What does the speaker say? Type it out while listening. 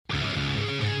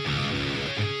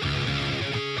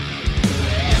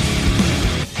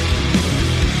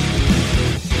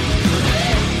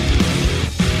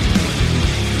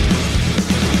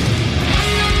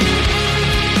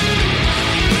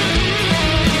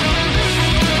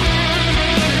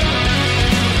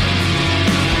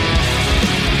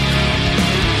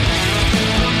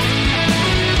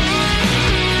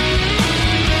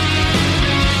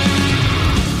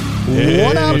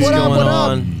What up? What's What up? going What up?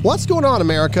 on? What's going on,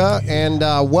 America? And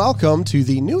welcome to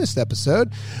the newest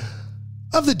episode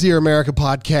of the Dear America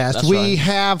podcast. That's we right.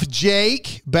 have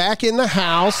Jake back in the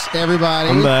house. Everybody,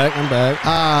 I'm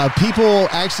back. People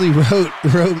actually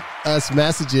wrote us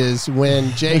messages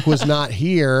when Jake was not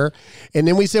here, and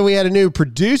then we said we had a new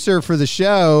producer for the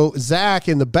show, Zach,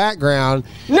 in the background.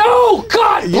 No,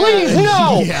 God, please,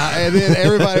 no. Yeah, and then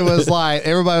everybody was like,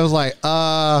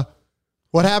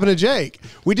 what happened to Jake?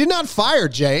 We did not fire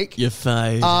Jake. You're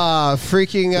fired.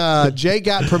 Jake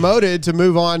got promoted to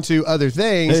move on to other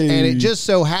things, and it just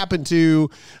so happened to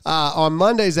on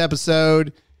Monday's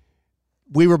episode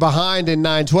we were behind in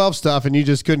 912 stuff, and you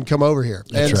just couldn't come over here.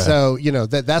 That's and right. so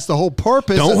that's the whole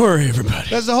purpose. Don't worry, everybody.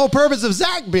 That's the whole purpose of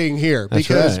Zach being here, That's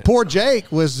because right. poor Jake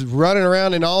was running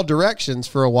around in all directions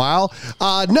for a while.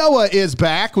 Noah is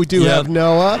back. We do Yep. have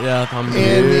Noah Yeah, I'm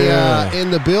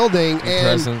in the building, and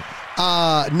present.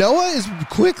 Noah is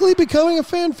quickly becoming a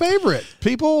fan favorite.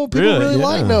 People really Yeah.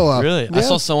 like Noah. Really? I Yeah.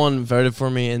 saw someone voted for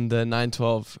me in the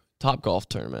 912 Top Golf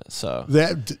tournament. So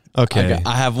That. Okay.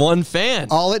 I have one fan.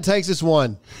 All it takes is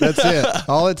one. That's it.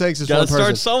 All it takes is one Gotta person.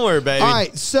 start somewhere, baby. All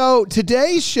right, so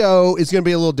today's show is going to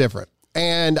be a little different,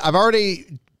 and I've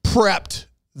already prepped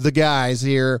the guys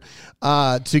here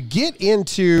to get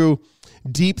into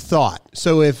deep thought.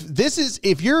 So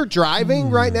if you're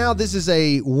driving right now, this is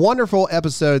a wonderful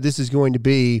episode. This is going to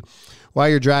be while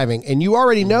you're driving, and you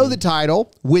already know the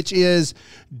title, which is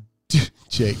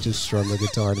Jake just strummed the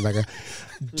guitar in the background.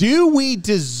 Do we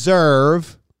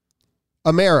deserve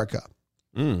America?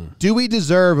 Do we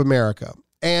deserve America?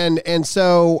 And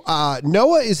so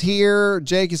Noah is here,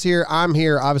 Jake is here, I'm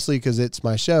here, obviously, because it's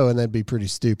my show, and that'd be pretty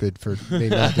stupid for me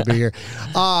not to be here.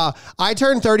 I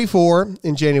turned 34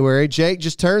 in January. Jake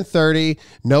just turned 30.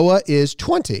 Noah is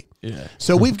 20. Yeah.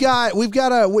 So we've got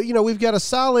a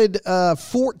solid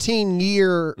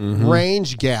 14-year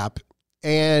range gap,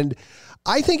 and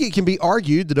I think it can be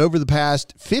argued that over the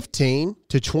past 15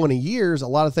 to 20 years, a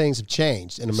lot of things have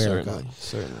changed in America.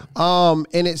 Certainly.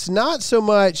 And it's not so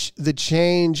much the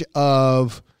change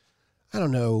of,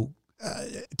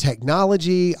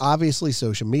 technology. Obviously,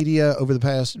 social media over the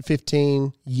past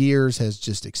 15 years has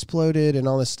just exploded and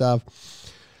all this stuff.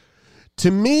 To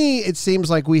me, it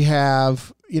seems like we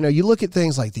have, you look at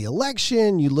things like the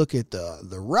election, you look at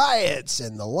the riots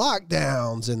and the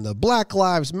lockdowns and the Black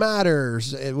Lives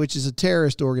Matters, which is a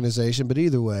terrorist organization, but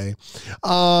either way.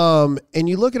 And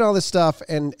you look at all this stuff,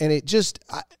 and it just,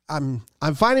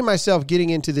 I'm finding myself getting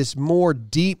into this more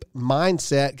deep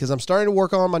mindset because I'm starting to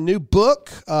work on my new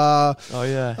book.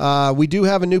 We do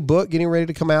have a new book getting ready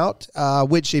to come out,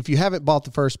 which if you haven't bought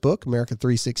the first book, America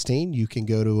 316, you can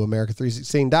go to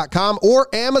America316.com or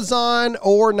Amazon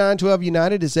or 912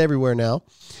 United. It's everywhere now.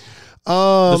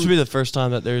 This would be the first time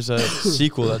that there's a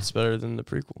sequel that's better than the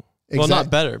prequel. Well,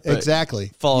 not better, but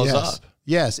exactly follows yes. up.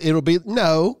 Yes, it'll be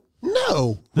no,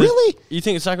 really. You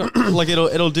think it's not gonna, like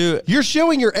it'll do? You're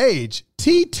showing your age.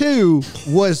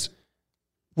 T2 was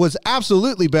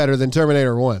absolutely better than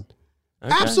Terminator 1.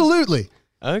 Okay. Absolutely.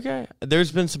 Okay.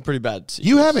 There's been some pretty bad sequels.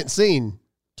 You haven't seen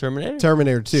Terminator?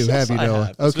 Terminator 2, Yes, have you, I Noah?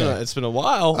 have. Okay. It's been a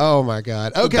while. Oh my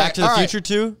God. Okay. Back to the all right. Future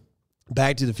 2?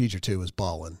 Back to the Future 2 was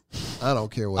balling. I don't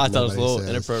care what I thought it was a nobody little says.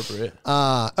 inappropriate.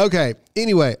 Okay.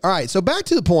 Anyway, all right. So back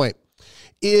to the point.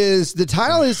 Is the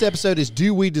title of this episode is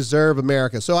Do We Deserve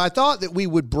America? So I thought that we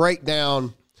would break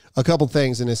down a couple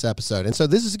things in this episode. And so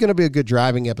this is going to be a good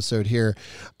driving episode here.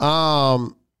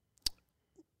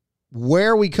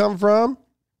 Where we come from.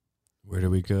 Where do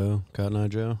we go, Cotton Eye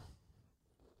Joe?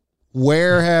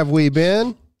 Where have we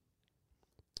been?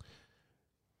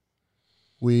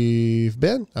 We've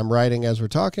been. I'm writing as we're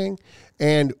talking.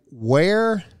 And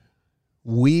where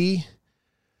we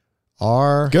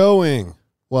are Going.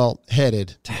 well,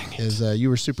 headed. Dang it. Is you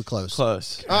were super close.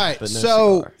 Close. All right. But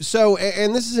no cigar.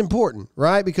 And this is important,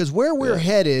 right? Because where we're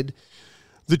headed,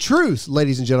 the truth,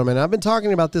 ladies and gentlemen, I've been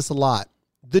talking about this a lot.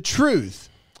 The truth,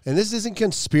 and this isn't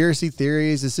conspiracy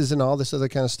theories, this isn't all this other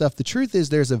kind of stuff. The truth is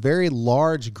there's a very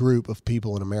large group of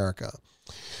people in America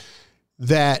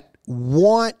that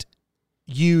want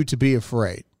you to be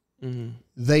afraid. Mm-hmm.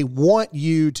 They want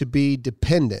you to be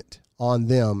dependent on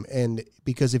them, and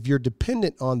because if you're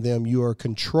dependent on them, you are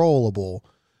controllable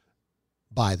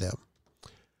by them.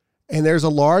 And there's a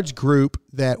large group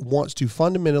that wants to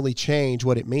fundamentally change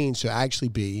what it means to actually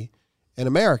be an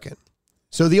American.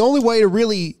 So the only way to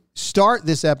really start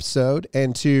this episode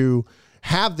and to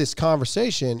have this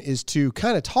conversation is to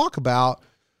kind of talk about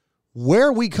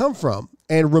where we come from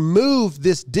and remove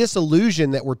this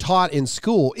disillusion that we're taught in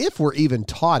school, if we're even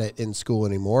taught it in school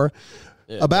anymore,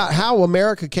 about how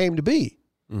America came to be,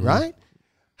 right?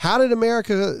 How did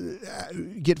America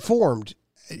get formed?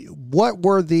 what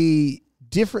were the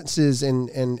differences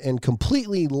and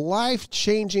completely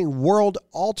life-changing,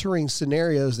 world-altering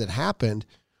scenarios that happened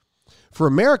for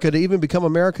America to even become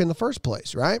America in the first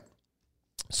place, right?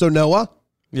 So Noah,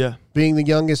 being the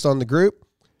youngest on the group,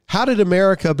 how did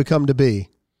America become to be?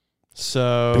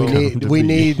 So we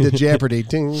need the Jeopardy.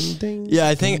 Ding, ding, yeah,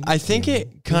 I think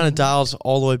it kind of dials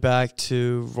all the way back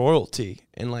to royalty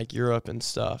in like Europe and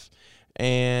stuff.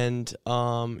 And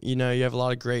you have a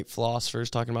lot of great philosophers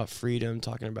talking about freedom,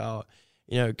 talking about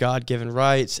God-given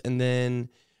rights, and then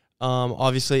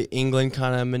obviously England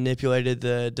kind of manipulated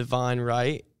the divine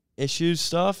right issues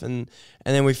stuff, and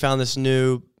then we found this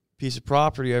new piece of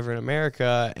property over in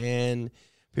America, and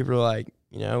people are like,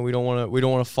 we don't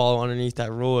want to follow underneath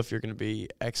that rule if you're going to be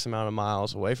X amount of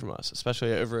miles away from us,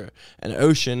 especially over an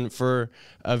ocean for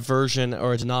a version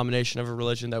or a denomination of a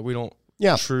religion that we don't.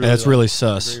 Yeah, truly that's really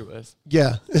sus. agree with.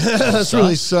 Yeah, that's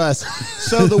really sus.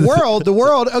 So the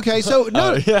world. Okay, so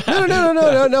no,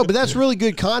 but that's really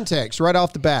good context right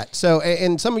off the bat. So,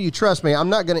 and some of you trust me, I'm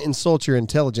not going to insult your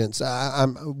intelligence.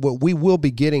 We will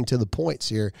be getting to the points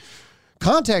here.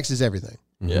 Context is everything.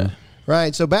 Yeah.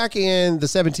 Right. So back in the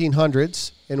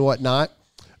 1700s and whatnot,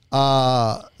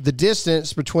 the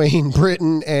distance between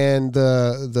Britain and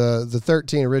the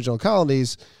 13 original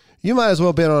colonies, you might as well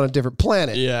have been on a different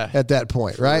planet at that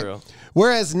point, right? Real.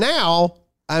 Whereas now,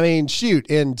 I mean, shoot,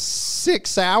 in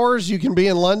 6 hours you can be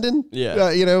in London,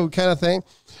 kind of thing.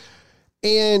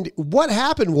 And what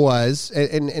happened was,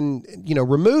 and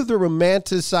remove the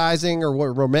romanticizing or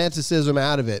what romanticism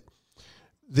out of it.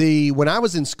 When I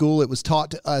was in school, it was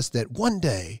taught to us that one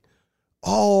day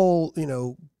all,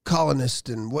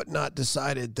 colonists and whatnot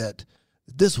decided that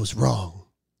this was wrong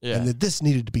and that this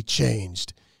needed to be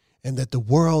changed and that the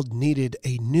world needed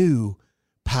a new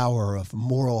power of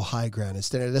moral high ground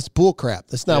instead of that's bullcrap.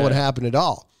 That's not what happened at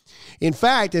all. In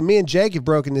fact, and me and Jake have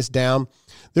broken this down,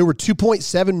 there were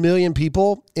 2.7 million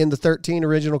people in the 13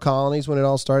 original colonies when it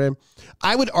all started.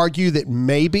 I would argue that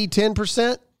maybe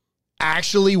 10%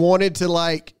 actually wanted to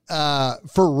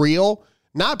for real,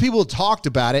 not people talked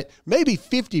about it. Maybe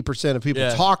 50% of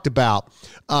people talked about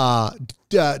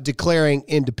declaring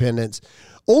independence.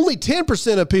 Only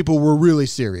 10% of people were really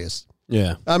serious.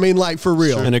 Yeah. I mean, for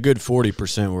real. Sure. And a good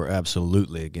 40% were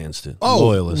absolutely against it. Oh,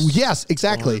 loyalists. Yes,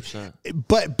 exactly. 100%.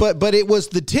 But it was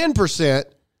the 10%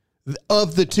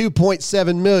 of the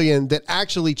 2.7 million that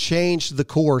actually changed the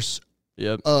course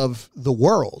of the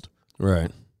world.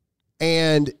 Right.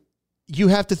 And you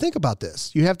have to think about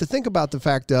this. You have to think about the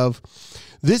fact of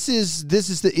this is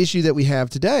the issue that we have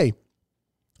today.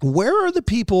 Where are the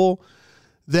people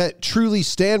that truly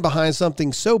stand behind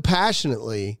something so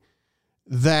passionately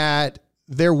that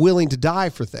they're willing to die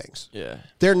for things? Yeah.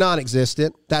 They're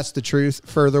non-existent. That's the truth.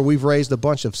 Further, we've raised a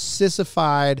bunch of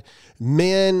sissified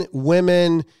men,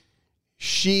 women,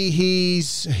 she,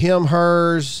 he's, him,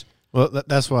 hers. Well,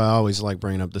 that's why I always like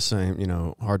bringing up the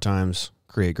same, hard times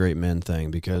create great men thing,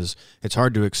 because it's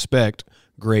hard to expect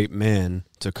great men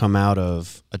to come out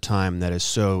of a time that is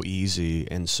so easy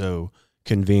and so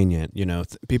convenient.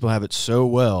 People have it so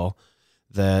well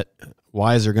that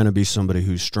why is there going to be somebody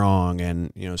who's strong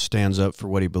and, stands up for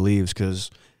what he believes? Because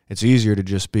it's easier to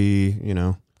just be,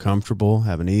 comfortable,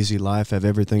 have an easy life, have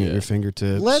everything at your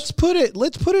fingertips. Let's put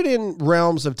it in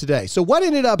realms of today. So what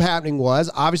ended up happening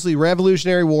was obviously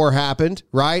Revolutionary War happened,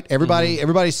 right?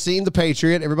 Everybody's seen The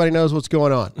Patriot. Everybody knows what's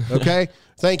going on. Okay.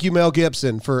 Thank you, Mel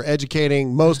Gibson, for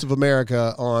educating most of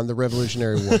America on the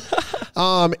Revolutionary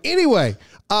War. Anyway,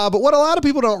 but what a lot of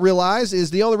people don't realize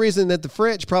is the only reason that the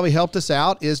French probably helped us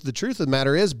out is the truth of the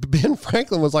matter is Ben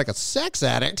Franklin was like a sex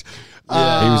addict. He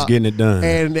was getting it done.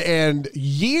 And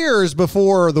years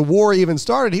before the war even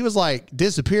started, he was like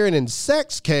disappearing in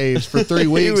sex caves for 3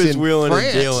 weeks. He was in wheeling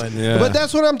France. and dealing. Yeah. But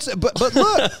that's what I'm saying. But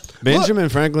look, Benjamin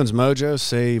Franklin's mojo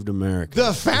saved America.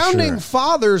 the founding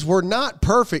fathers were not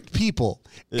perfect people.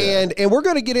 Yeah. And we're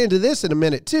going to get into this in a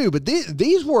minute too. But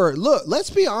these were, look, let's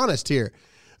be honest here.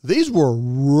 These were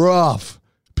rough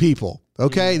people.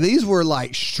 Okay. These were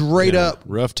like straight up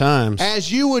rough times.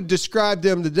 as you would describe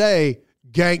them today.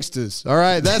 Gangsters. All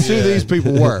right. That's who these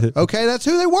people were. Okay. That's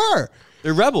who they were.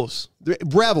 They're rebels.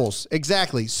 Rebels.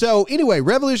 Exactly. So anyway,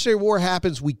 Revolutionary War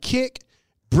happens. We kick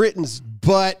Britain's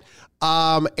butt,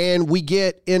 and we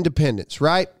get independence,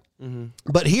 right? Mm-hmm.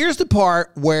 But here's the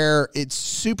part where it's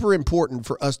super important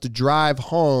for us to drive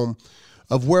home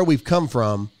of where we've come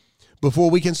from before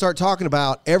we can start talking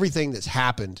about everything that's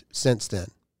happened since then.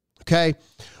 Okay.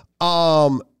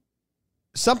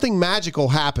 Something magical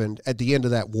happened at the end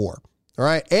of that war. All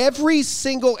right. Every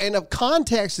single, and of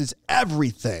context is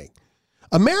everything.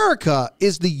 America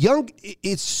is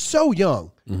it's so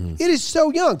young. Mm-hmm. It is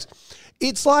so young.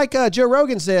 It's like Joe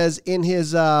Rogan says in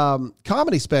his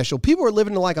comedy special, people are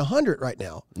living to like 100 right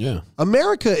now. Yeah.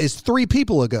 America is 3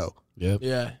 people ago. Yep.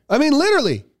 Yeah. I mean,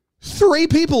 literally 3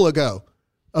 people ago,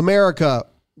 America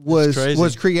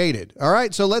was created. All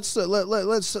right, so let's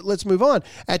move on.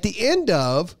 At the end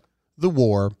of the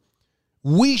war,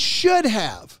 we should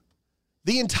have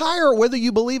the entire, whether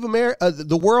you believe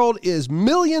the world is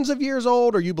millions of years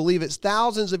old or you believe it's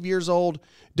thousands of years old,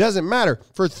 doesn't matter.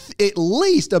 For at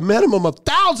least a minimum of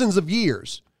thousands of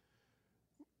years,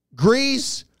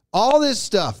 Greece, all this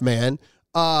stuff, man.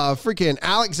 Freaking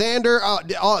Alexander,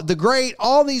 the Great,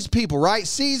 all these people, right?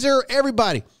 Caesar,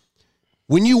 everybody.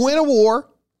 When you win a war,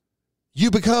 you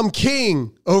become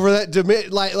king over that,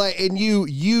 and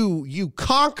you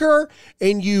conquer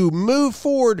and you move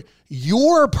forward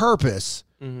your purpose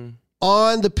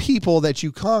on the people that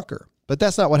you conquer. But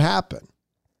that's not what happened.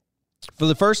 For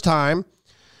the first time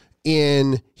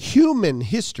in human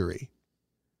history,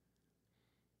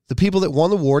 the people that won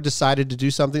the war decided to do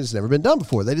something that's never been done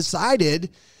before. They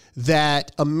decided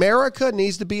that America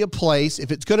needs to be a place,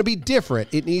 if it's going to be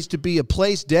different, it needs to be a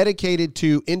place dedicated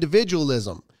to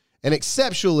individualism and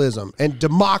exceptionalism and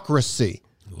democracy.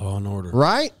 Law and order.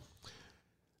 Right?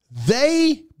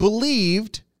 They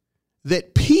believed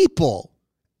that people,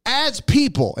 as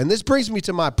people, and this brings me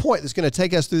to my point that's going to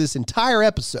take us through this entire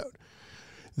episode.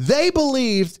 They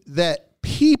believed that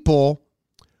people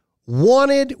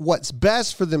wanted what's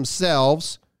best for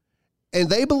themselves, and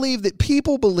they believed that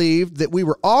people believed that we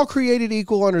were all created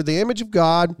equal under the image of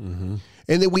God, and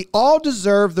that we all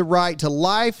deserve the right to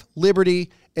life, liberty,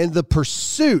 and the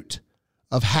pursuit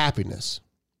of happiness.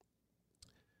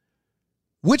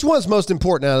 Which one's most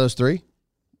important out of those 3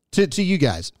 to you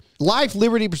guys? Life,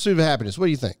 liberty, pursuit of happiness. What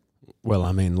do you think? Well,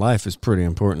 I mean, life is pretty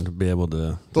important to be able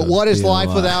to. But what is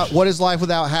life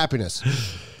without happiness?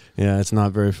 Yeah, it's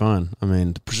not very fun. I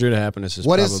mean, the pursuit of happiness is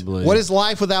what is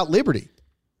life without liberty?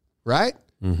 Right?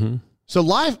 Mm-hmm. So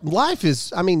life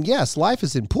is, I mean, yes, life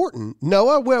is important.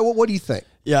 Noah, what do you think?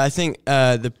 Yeah, I think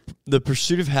the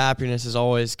pursuit of happiness has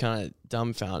always kind of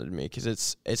dumbfounded me because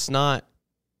it's not,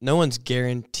 no one's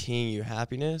guaranteeing you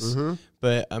happiness,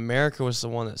 but America was the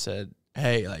one that said,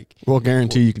 hey, like, we'll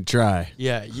guarantee you can try.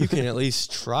 Yeah, you can at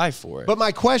least try for it. But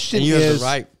my question and you is,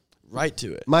 have the right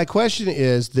to it. My question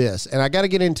is this, and I got to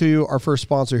get into our first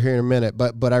sponsor here in a minute,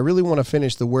 but I really want to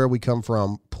finish the where we come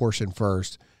from portion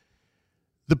first.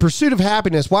 The pursuit of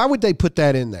happiness, why would they put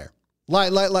that in there?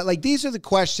 Like these are the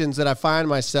questions that I find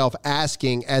myself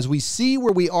asking as we see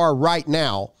where we are right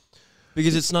now.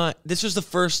 Because this was the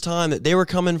first time that they were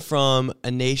coming from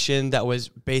a nation that was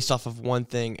based off of one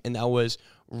thing, and that was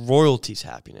royalty's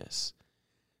happiness.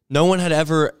 No one had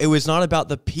ever, it was not about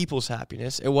the people's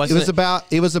happiness. It was about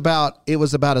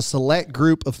a select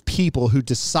group of people who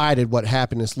decided what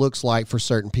happiness looks like for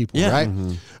certain people, right?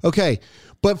 Mm-hmm. Okay.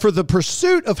 But for the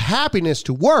pursuit of happiness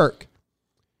to work,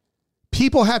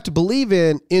 people have to believe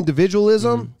in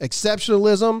individualism,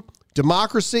 exceptionalism,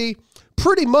 democracy.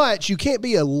 Pretty much, you can't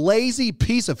be a lazy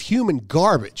piece of human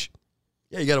garbage.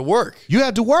 Yeah, you got to work. You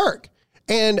have to work.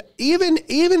 And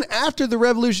even after the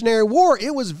Revolutionary War,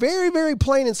 it was very, very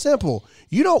plain and simple.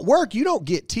 You don't work, you don't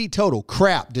get teetotal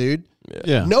crap, dude.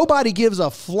 Yeah. Nobody gives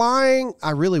a flying,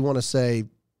 I really want to say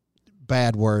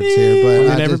bad words here,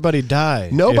 but everybody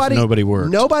died. Nobody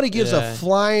worked. Nobody gives a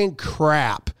flying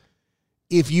crap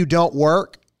if you don't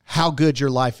work, how good your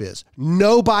life is.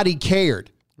 Nobody cared.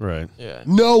 Right. Yeah.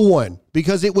 No one,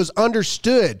 because it was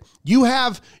understood. You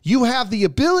have the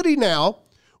ability now.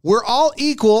 We're all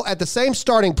equal at the same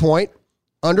starting point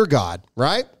under God,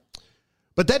 right?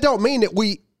 But that don't mean that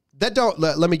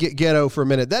let me get ghetto for a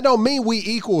minute. That don't mean we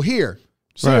equal here.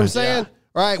 See what I'm saying? Yeah.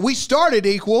 All right, we started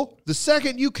equal. The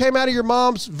second you came out of your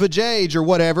mom's vajayjay or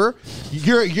whatever,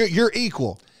 you're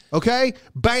equal. Okay?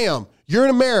 Bam. You're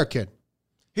an American.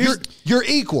 You're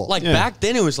equal. Like back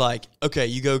then it was like, okay,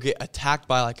 you go get attacked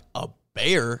by like a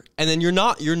bear and then you're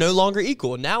no longer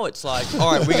equal. Now it's like,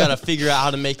 all right, we got to figure out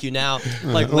how to make you now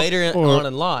like later on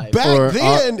in life. Back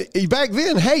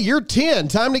then, hey, you're 10,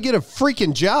 time to get a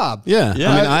freaking job. Yeah. I mean,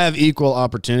 I have equal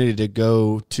opportunity to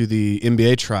go to the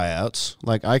NBA tryouts.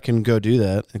 Like I can go do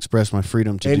that, express my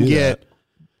freedom to do that.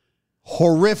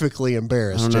 Horrifically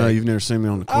embarrassed. I don't know. You've never seen me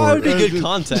on the court. Oh, it'd be good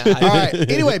content. All right.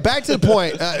 Anyway, back to the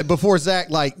point before Zach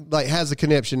like has a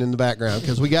conniption in the background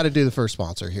because we got to do the first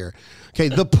sponsor here. Okay.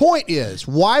 The point is,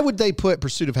 why would they put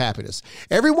pursuit of happiness?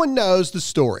 Everyone knows the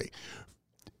story.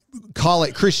 Call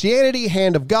it Christianity,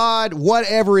 hand of God,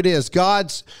 whatever it is,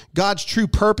 God's true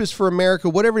purpose for America,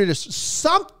 whatever it is.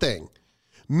 Something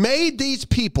made these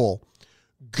people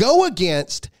go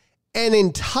against an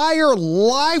entire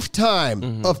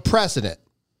lifetime of precedent.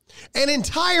 an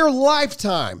entire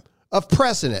lifetime of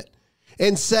precedent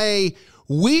and say,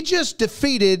 we just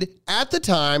defeated, at the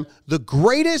time, the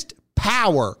greatest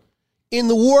power in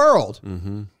the world.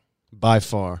 Mm-hmm. By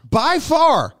far. By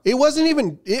far. It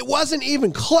wasn't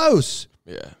even close.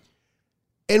 Yeah.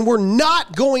 And we're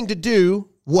not going to do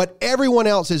what everyone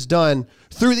else has done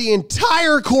through the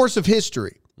entire course of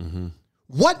history. Mm-hmm.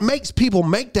 What makes people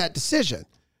make that decision?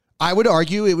 I would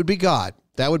argue it would be God.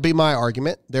 That would be my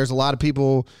argument. There's a lot of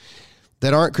people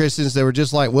that aren't Christians that were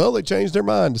just like, well, they changed their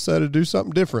mind, decided to do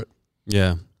something different.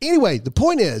 Yeah. Anyway, the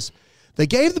point is, they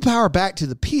gave the power back to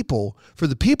the people for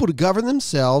the people to govern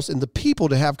themselves and the people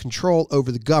to have control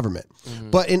over the government.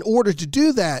 Mm-hmm. But in order to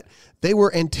do that, they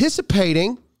were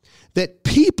anticipating that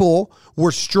people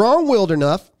were strong-willed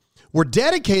enough, were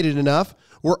dedicated enough,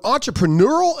 were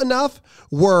entrepreneurial enough,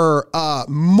 were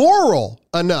moral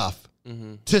enough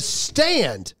to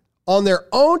stand on their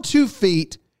own 2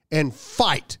 feet and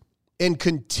fight and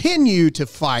continue to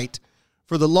fight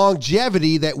for the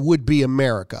longevity that would be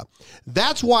America.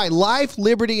 That's why life,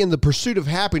 liberty, and the pursuit of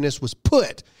happiness was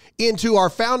put into our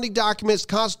founding documents,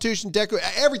 Constitution,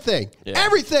 everything. Yeah.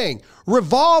 Everything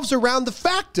revolves around the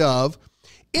fact of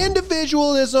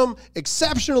individualism,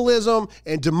 exceptionalism,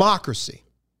 and democracy.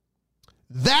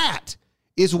 That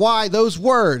is why those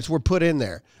words were put in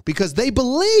there, because they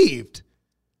believed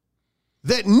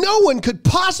that no one could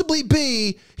possibly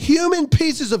be human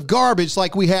pieces of garbage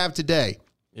like we have today.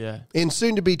 Yeah. In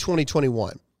soon to be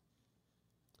 2021.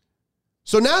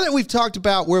 So now that we've talked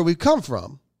about where we've come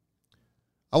from,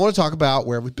 I want to talk about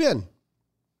where we've been.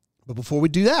 But before we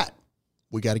do that,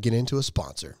 we got to get into a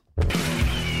sponsor.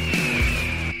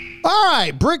 All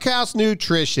right, Brickhouse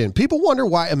Nutrition. People wonder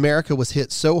why America was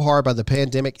hit so hard by the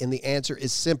pandemic, and the answer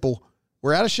is simple.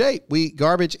 We're out of shape. We eat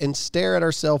garbage and stare at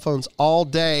our cell phones all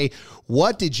day.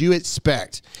 What did you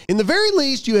expect? In the very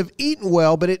least, you have eaten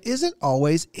well, but it isn't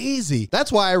always easy.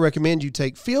 That's why I recommend you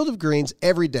take Field of Greens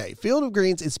every day. Field of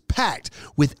Greens is packed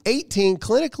with 18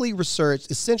 clinically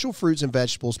researched essential fruits and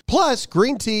vegetables, plus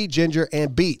green tea, ginger,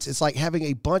 and beets. It's like having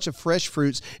a bunch of fresh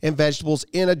fruits and vegetables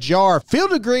in a jar.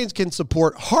 Field of Greens can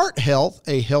support heart health,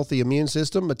 a healthy immune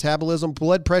system, metabolism,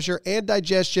 blood pressure, and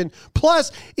digestion.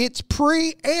 Plus, it's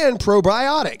pre- and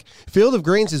probiotic. Field of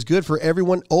Greens is good for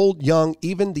everyone, old, young,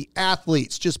 even the athletes.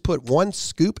 Just put 1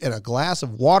 scoop in a glass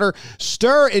of water,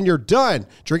 stir, and you're done.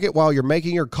 Drink it while you're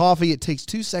making your coffee. It takes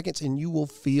 2 seconds, and you will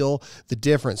feel the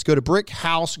difference. Go to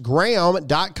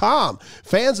brickhousegraham.com.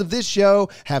 Fans of this show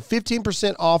have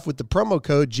 15% off with the promo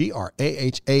code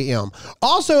GRAHAM.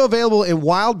 Also available in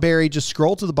wild berry. Just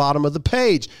scroll to the bottom of the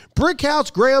page.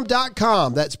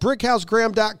 brickhousegraham.com. That's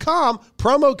brickhousegraham.com.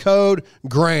 Promo code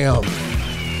Graham.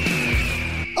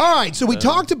 All right, so we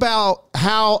talked about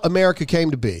how America came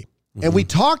to be. And we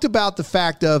talked about the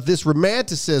fact of this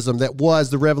romanticism that was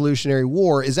the Revolutionary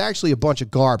War is actually a bunch of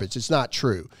garbage. It's not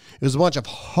true. It was a bunch of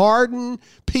hardened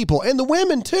people. And the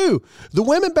women, too. The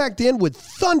women back then would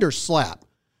thunder slap.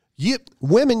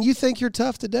 Women, you think you're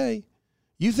tough today.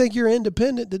 You think you're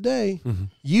independent today. Mm-hmm.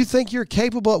 You think you're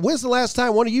capable. When's the last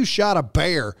time one of you shot a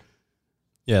bear?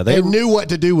 Yeah, they knew what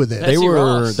to do with it. They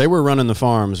were running the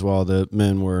farms while the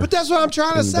men were. But that's what I'm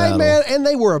trying to say, battle. Man. And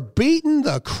they were beating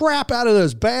the crap out of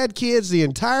those bad kids the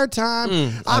entire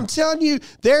time. I'm telling you,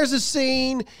 there's a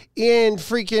scene in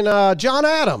freaking John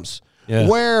Adams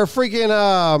where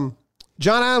freaking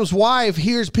John Adams' wife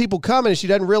hears people coming and she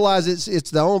doesn't realize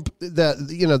it's their own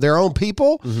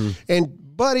people. Mm-hmm. And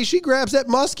buddy, she grabs that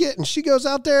musket and she goes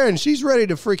out there and she's ready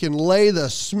to freaking lay the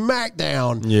smack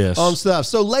down on stuff.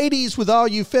 So ladies, with all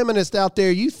you feminists out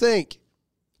there, you think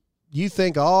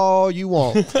all you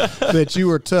want that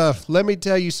you are tough. Let me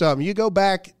tell you something. You go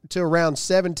back to around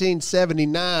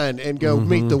 1779 and go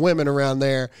meet the women around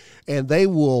there and they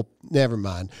will, never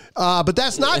mind. But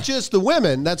that's not just the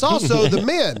women. That's also the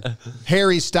men.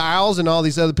 Harry Styles and all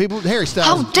these other people. Harry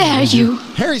Styles. How dare you?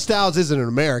 Harry Styles isn't an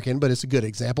American, but it's a good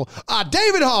example.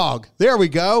 David Hogg. There we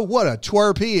go. What a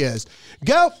twerp he is.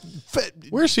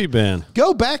 Where's he been?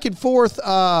 Go back and forth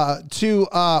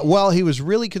he was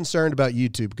really concerned about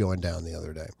YouTube going down the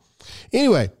other day.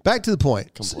 Anyway, back to the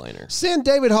point. Complainer. Send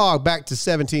David Hogg back to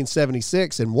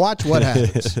 1776 and watch what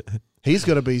happens. He's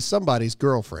going to be somebody's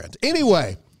girlfriend.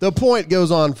 Anyway, the point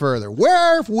goes on further.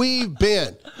 Where have we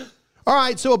been? All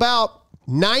right, so about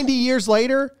 90 years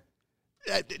later,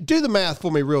 do the math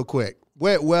for me real quick.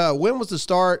 When was the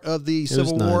start of the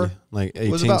Civil War? Like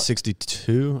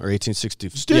 1862 or 1860.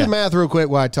 Just do the math real quick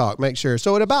while I talk. Make sure.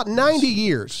 So at about 90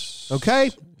 years,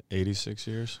 okay? 86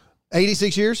 years.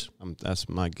 86 years? That's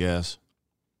my guess.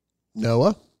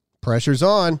 Noah, pressure's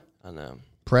on. I know.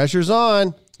 Pressure's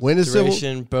on. When did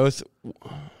duration, both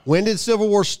When did Civil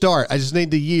War start? I just need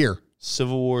the year.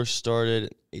 Civil War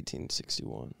started in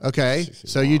 1861. Okay,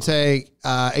 so you take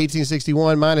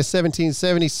 1861 minus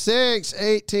 1776.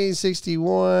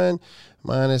 1861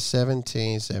 minus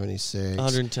 1776.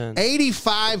 110.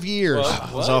 85 years.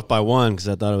 I was off by one because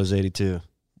I thought it was 82.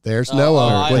 There's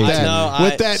Noah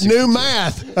with that new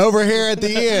math over here at the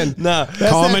end. No,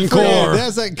 Common Core.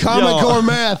 That's that Common Core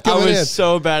math coming in. I was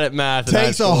so bad at math.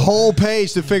 Takes a whole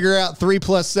page to figure out 3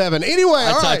 plus 7. Anyway,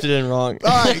 I typed it in wrong.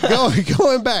 All right,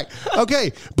 going back.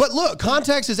 Okay, but look,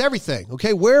 context is everything.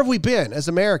 Okay, where have we been as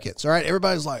Americans? All right,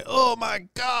 everybody's like, oh my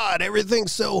God,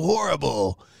 everything's so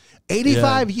horrible.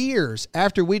 85 years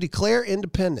after we declare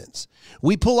independence,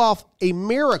 we pull off a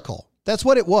miracle. That's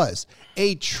what it was.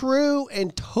 A true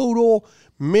and total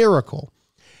miracle.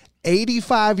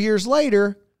 85 years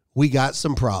later, we got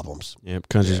some problems. Yep,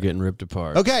 country's getting ripped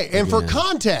apart. Okay, and for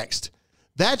context,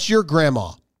 that's your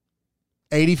grandma.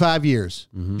 85 years.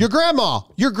 Mm-hmm. Your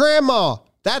grandma.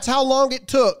 That's how long it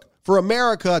took for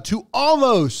America to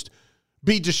almost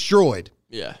be destroyed.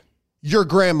 Yeah. Your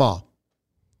grandma.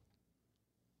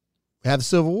 We had the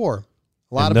Civil War.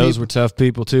 Those were tough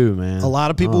people too, man. A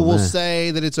lot of people will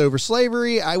say that it's over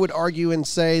slavery. I would argue and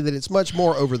say that it's much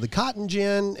more over the cotton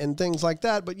gin and things like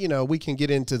that. But, we can get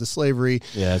into the slavery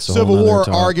Civil War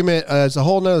argument. It's a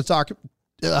whole nother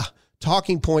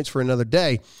talking points for another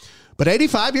day. But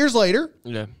 85 years later,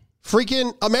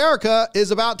 freaking America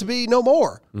is about to be no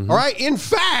more. Mm-hmm. All right. In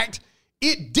fact,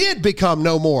 it did become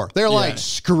no more. They're like,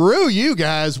 screw you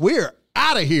guys. We're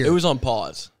out of here. It was on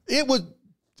pause.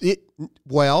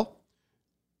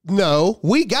 No,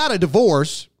 we got a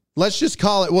divorce. Let's just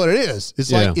call it what it is.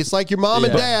 It's like your mom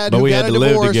and dad. But we had to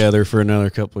live together for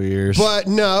another couple of years. But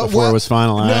no, before it was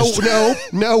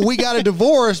finalized. No, we got a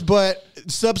divorce. But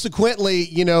subsequently,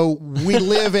 we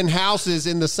live in houses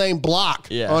in the same block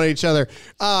on each other.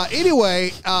 Anyway,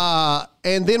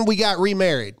 and then we got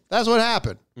remarried. That's what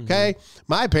happened. Okay,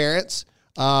 my parents.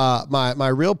 My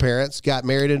real parents got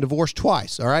married and divorced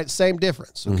twice. All right. Same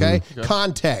difference. Okay. Mm-hmm.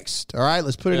 Context. All right.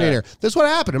 Let's put it in here. This is what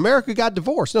happened. America got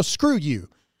divorced. No, screw you.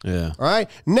 Yeah. All right.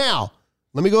 Now,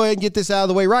 let me go ahead and get this out of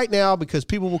the way right now because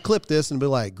people will clip this and be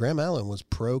like, Graham Allen was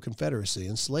pro-Confederacy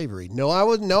and slavery. No,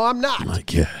 I'm not. My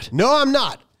God. No, I'm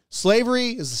not. Slavery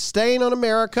is a stain on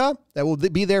America that will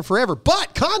be there forever.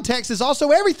 But context is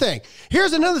also everything.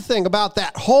 Here's another thing about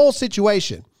that whole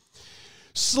situation.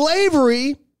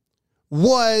 Slavery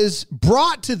was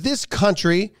brought to this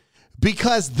country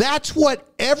because that's what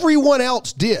everyone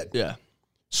else did. Yeah.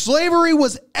 Slavery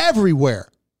was everywhere,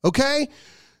 okay?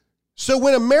 So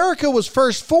when America was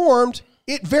first formed,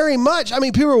 it very much,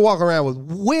 people were walking around with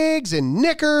wigs and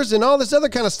knickers and all this other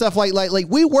kind of stuff like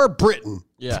we were Britain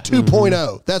 2.0.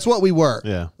 Mm-hmm. That's what we were.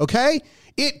 Yeah. Okay?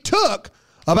 It took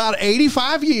about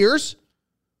 85 years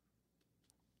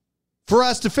for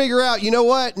us to figure out, you know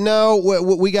what? No,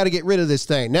 we got to get rid of this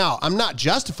thing. Now, I'm not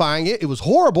justifying it. It was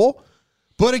horrible.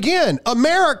 But again,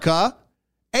 America,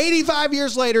 85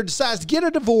 years later, decides to get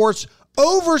a divorce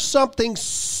over something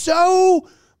so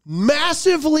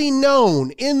massively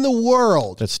known in the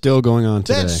world. That's still going on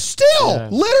today. That's still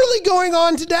literally going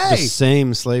on today. The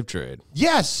same slave trade.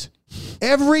 Yes.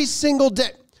 Every single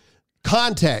day.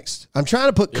 Context. I'm trying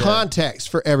to put context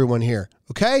for everyone here.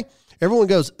 Okay? Everyone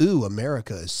goes, ooh,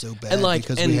 America is so bad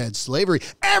because we had slavery.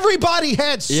 Everybody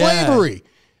had slavery.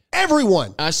 Yeah.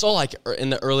 Everyone. I saw I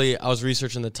was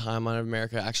researching the timeline of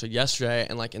America actually yesterday,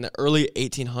 and in the early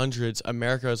 1800s,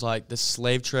 America was the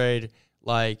slave trade,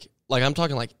 I'm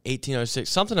talking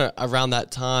 1806, something around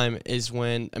that time is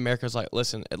when America was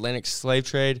listen, Atlantic slave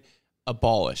trade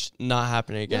abolished, not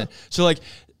happening again. Yeah. So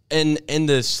in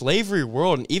the slavery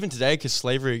world, and even today, because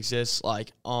slavery exists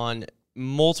on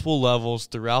multiple levels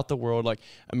throughout the world,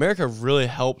 America really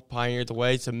helped pioneer the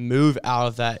way to move out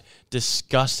of that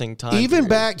disgusting time. Even period.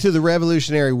 Back to the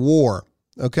Revolutionary War,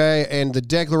 okay, and the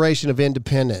Declaration of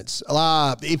Independence.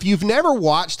 If you've never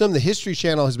watched them, the History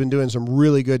Channel has been doing some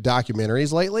really good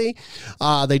documentaries lately.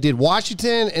 They did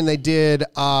Washington and they did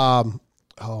Grant.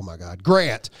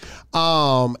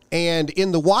 And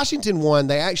in the Washington one,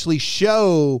 they actually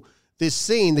show this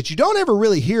scene that you don't ever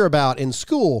really hear about in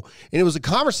school. And it was a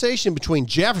conversation between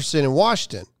Jefferson and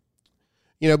Washington,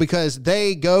 because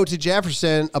they go to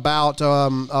Jefferson about,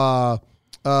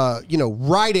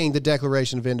 writing the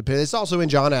Declaration of Independence. It's also in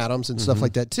John Adams and stuff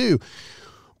like that too.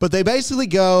 But they basically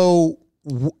go,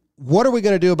 what are we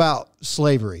going to do about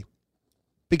slavery?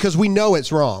 because we know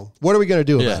it's wrong. What are we going to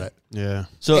do about it? Yeah.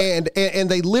 So And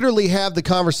they literally have the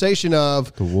conversation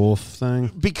of, The wolf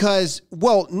thing. because,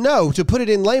 well, no, to put it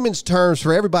in layman's terms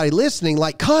for everybody listening,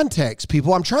 like context,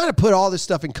 people, I'm trying to put all this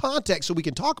stuff in context so we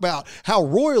can talk about how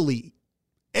royally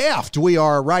effed we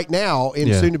are right now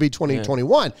in soon to be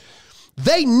 2021.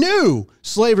 They knew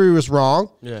slavery was wrong,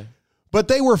 yeah. but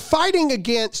they were fighting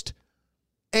against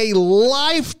a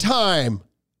lifetime,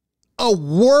 a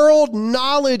world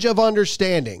knowledge of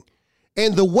understanding.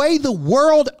 And the way the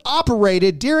world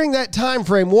operated during that time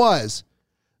frame was,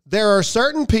 there are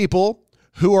certain people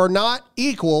who are not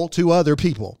equal to other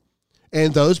people.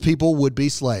 And those people would be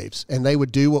slaves. And they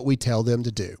would do what we tell them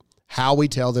to do, how we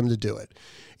tell them to do it.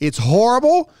 It's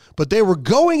horrible, but they were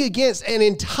going against an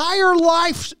entire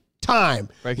lifetime.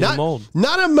 Breaking the mold.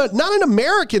 Not an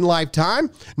American lifetime,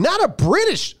 not a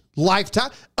British lifetime,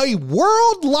 a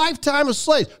world lifetime of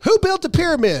slaves. Who built the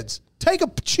pyramids? Take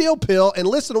a chill pill and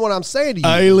listen to what I'm saying to you.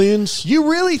 Aliens. You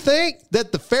really think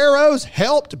that the pharaohs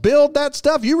helped build that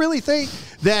stuff? You really think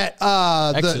that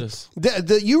Exodus.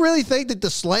 you really think that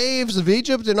the slaves of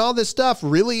Egypt and all this stuff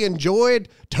really enjoyed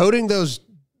toting those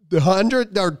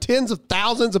hundred or tens of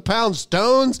thousands of pound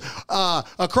stones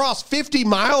across 50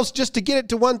 miles just to get it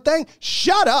to one thing?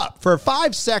 Shut up for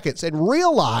 5 seconds and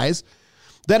realize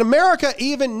that America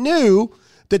even knew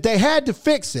that they had to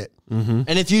fix it. And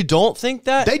if you don't think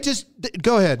that, They just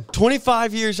go ahead.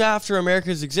 25 years after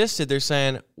America's existed, they're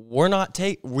saying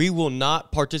we will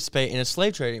not participate in a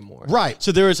slave trade anymore. Right.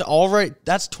 So there is already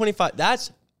that's 25.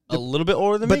 That's a little bit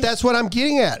older than me. But that's what I'm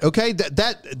getting at. Okay,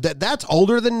 that's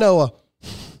older than Noah.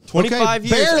 25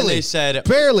 years. Barely. And they said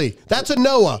barely. That's a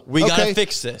Noah. we gotta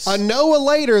fix this. A Noah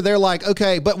later, they're like,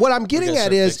 okay. But what I'm getting gotta at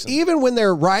start is, fixing. even when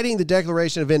they're writing the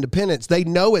Declaration of Independence, they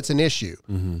know it's an issue,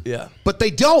 Yeah. but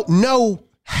they don't know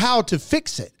how to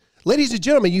fix it. Ladies and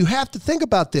gentlemen, you have to think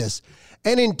about this: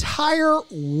 an entire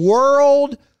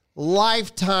world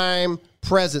lifetime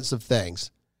presence of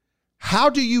things. How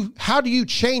do you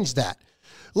change that?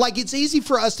 Like, it's easy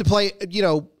for us to play,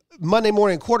 Monday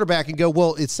morning quarterback and go,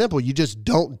 well, it's simple. You just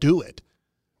don't do it.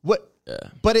 What? Yeah.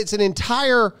 But it's an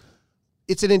entire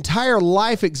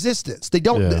life existence. They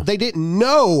didn't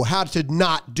know how to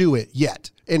not do it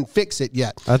yet and fix it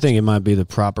yet. I think it might be the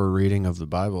proper reading of the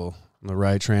Bible, the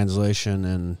right translation,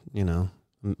 and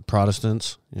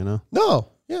Protestants. No.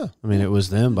 Yeah. I mean, it was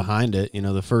them behind it.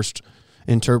 The first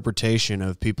interpretation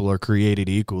of people are created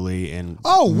equally and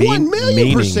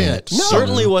 1,000,000%. No. No.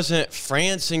 Certainly wasn't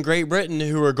France and Great Britain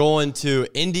who were going to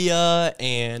India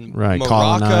and Right, Morocco.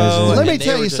 colonizing. and Let me they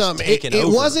tell were you just something. taking It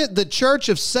over. wasn't the Church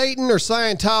of Satan or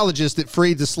Scientologists that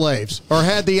freed the slaves or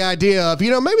had the idea of,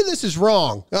 maybe this is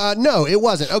wrong. No, it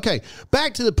wasn't. Okay,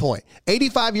 back to the point.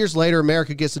 85 years later,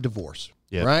 America gets a divorce,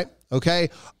 Yep. right? Okay,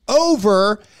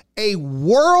 over a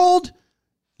world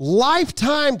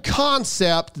lifetime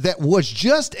concept that was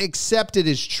just accepted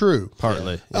as true.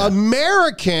 Partly.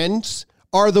 Americans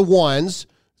are the ones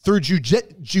through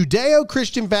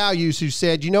Judeo-Christian values who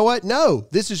said, you know what? No,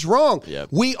 this is wrong. Yep.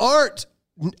 We aren't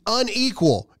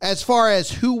unequal as far as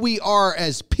who we are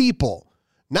as people,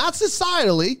 not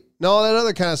societally and all that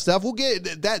other kind of stuff. We'll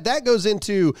get that goes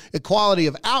into equality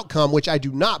of outcome, which I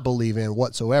do not believe in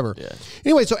whatsoever. Yeah.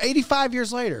 Anyway, so 85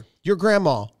 years later, your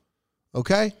grandma,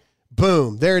 okay?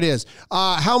 Boom, there it is.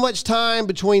 How much time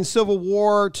between Civil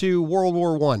War to World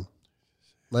War I?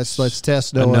 Let's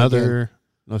test Noah again. Another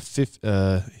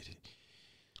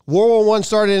World War I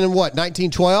started in what,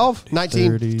 1912?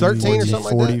 1913 or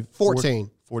something like that?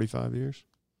 14. 45 years.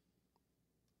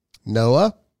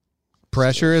 Noah,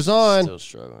 pressure is on. Still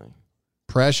struggling.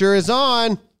 Pressure is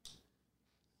on.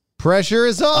 Pressure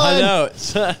is on. I know.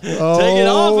 Take it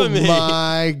off of me. Oh,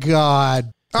 my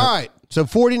God. All right, so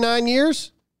 49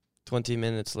 years? 20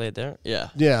 minutes later. Yeah.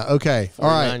 Yeah, okay. All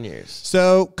 49 right. years.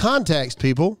 So, context,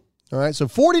 people. All right, so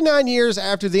 49 years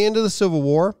after the end of the Civil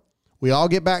War, we all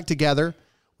get back together.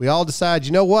 We all decide,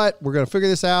 you know what? We're going to figure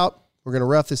this out. We're going to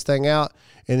rough this thing out.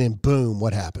 And then, boom,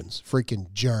 what happens?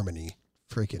 Freaking Germany.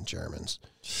 Freaking Germans.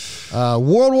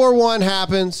 World War I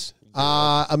happens.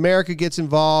 America gets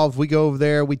involved. We go over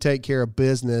there. We take care of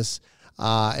business.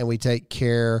 And we take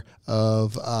care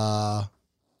of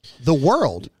the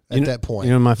world at that point.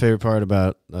 My favorite part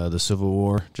about the Civil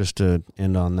War, just to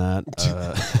end on that,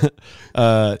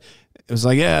 it was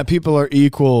like, yeah, people are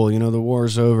equal. The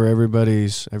war's over.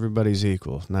 Everybody's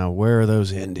equal. Now, where are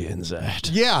those Indians at?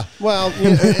 Yeah, well,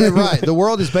 right. The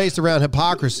world is based around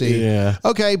hypocrisy. Yeah.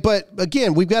 Okay, but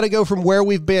again, we've got to go from where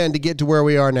we've been to get to where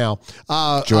we are now.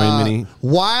 Germany.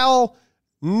 While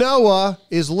Noah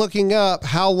is looking up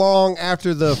how long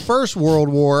after the First World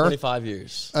War. 25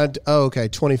 years.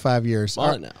 25 years.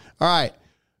 On it now. All right.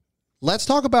 let's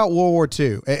talk about World War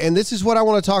II. And this is what I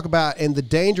want to talk about and the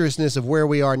dangerousness of where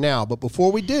we are now. But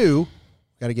before we do,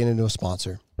 got to get into a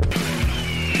sponsor.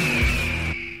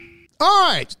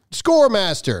 All right,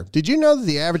 ScoreMaster. Did you know that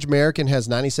the average American has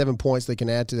 97 points they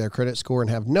can add to their credit score and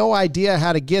have no idea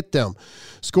how to get them?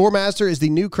 ScoreMaster is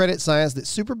the new credit science that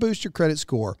super boosts your credit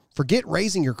score. Forget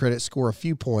raising your credit score a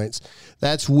few points.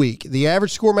 That's weak. The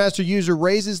average ScoreMaster user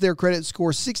raises their credit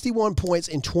score 61 points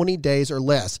in 20 days or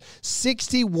less.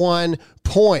 61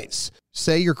 points.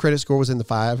 Say your credit score was in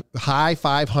the high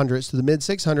 500s to the mid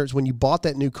 600s when you bought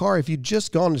that new car. If you'd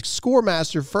just gone to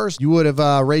ScoreMaster first, you would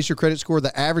have raised your credit score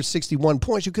the average 61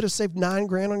 points. You could have saved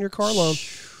 $9,000 on your car loan.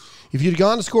 If you'd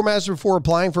gone to ScoreMaster before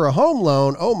applying for a home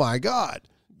loan, oh my God,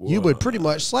 you would pretty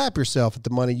much slap yourself at the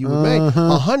money you would make.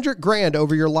 $100,000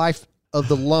 over your life of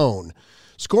the loan.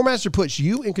 ScoreMaster puts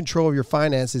you in control of your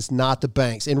finances, not the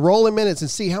banks. Enroll in minutes and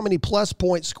see how many plus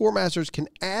points ScoreMasters can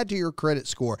add to your credit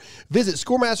score. Visit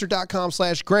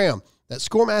ScoreMaster.com/Graham. That's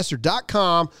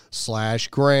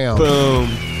ScoreMaster.com/Graham. Boom.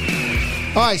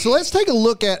 All right, so let's take a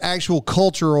look at actual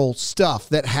cultural stuff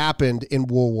that happened in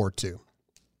World War II.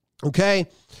 Okay?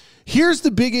 Here's the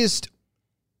biggest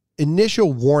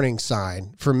initial warning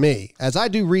sign for me. As I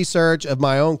do research of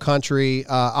my own country,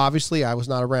 obviously I was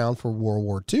not around for World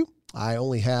War II. I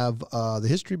only have the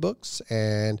history books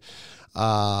and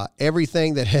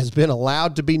everything that has been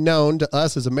allowed to be known to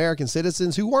us as American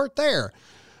citizens who weren't there.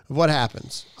 What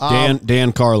happens?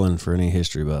 Dan Carlin for any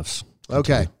history buffs.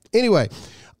 Okay. Anyway,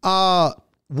 World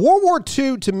War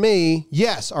II to me,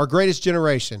 yes, our greatest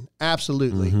generation.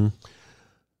 Absolutely. Mm-hmm.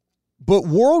 But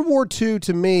World War II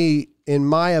to me, in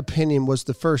my opinion, was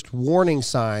the first warning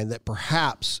sign that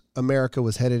perhaps America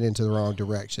was headed into the wrong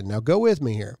direction. Now, go with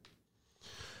me here.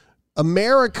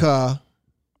 America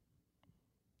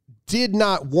did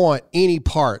not want any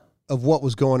part of what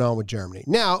was going on with Germany.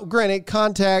 Now, granted,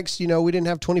 context, we didn't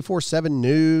have 24/7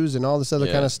 news and all this other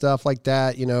kind of stuff like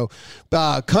that.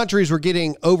 Countries were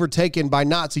getting overtaken by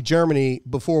Nazi Germany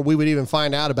before we would even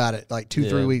find out about it, like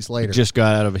 2-3 weeks later. Just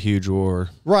got out of a huge war.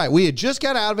 Right. We had just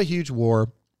got out of a huge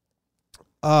war.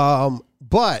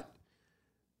 But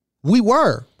we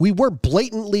were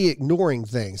blatantly ignoring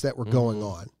things that were going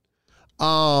on.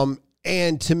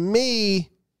 And to me,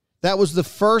 that was the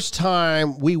first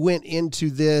time we went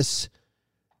into this,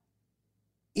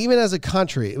 even as a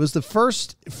country. It was the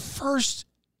first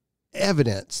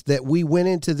evidence that we went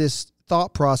into this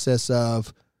thought process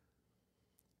of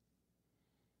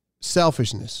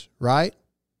selfishness, right?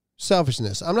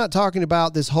 Selfishness. I'm not talking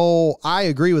about this whole, I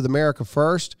agree with America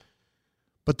first,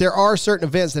 but there are certain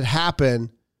events that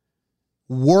happen,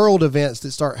 world events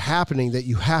that start happening that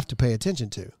you have to pay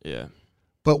attention to. Yeah.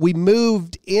 But we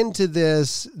moved into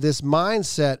this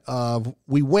mindset of,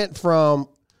 we went from,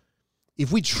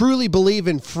 if we truly believe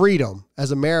in freedom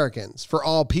as Americans for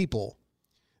all people,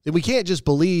 then we can't just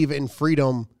believe in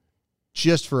freedom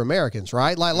just for Americans,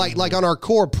 right? Like on our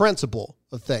core principle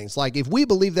of things. Like if we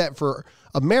believe that for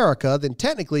America, then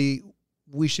technically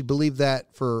we should believe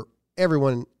that for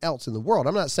everyone else in the world.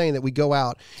 I'm not saying that we go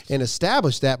out and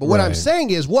establish that, but what I'm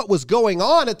saying is what was going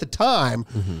on at the time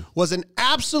was an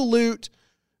absolute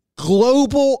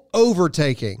global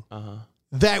overtaking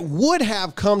that would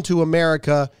have come to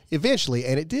America eventually,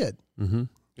 and it did. Mm-hmm.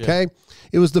 Yeah. Okay?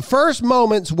 It was the first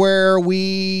moments where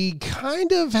we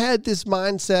kind of had this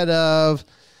mindset of,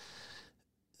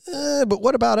 but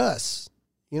what about us?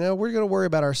 We're going to worry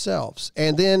about ourselves.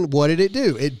 And then what did it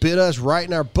do? It bit us right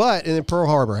in our butt, and then Pearl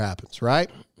Harbor happens, right?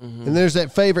 Mm-hmm. And there's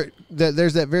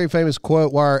that very famous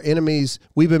quote where our enemies,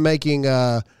 we've been making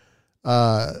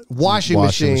washing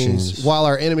machines while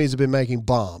our enemies have been making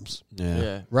bombs.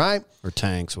 Yeah. Right? Or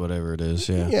tanks, whatever it is.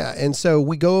 Yeah. Yeah. And so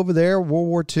we go over there, World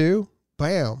War II,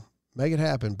 bam, make it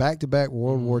happen. Back-to-back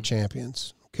World War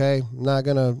champions. Okay? I'm not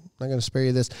gonna spare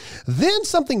you this. Then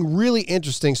something really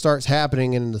interesting starts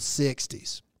happening in the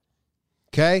 60s.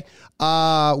 Okay?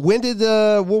 When did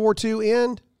the World War II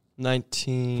end?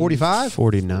 1945?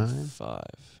 49? I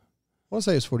want to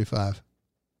say it's 45.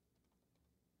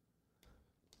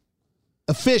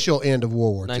 Official end of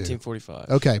World War II. 1945.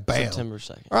 Okay, bam. September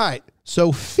 2nd. All right.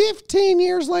 So 15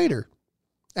 years later,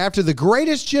 after the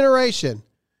greatest generation,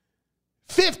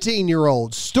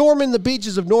 15-year-olds storming the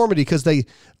beaches of Normandy because they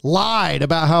lied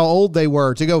about how old they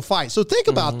were to go fight. So think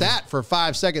about that for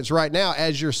 5 seconds right now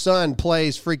as your son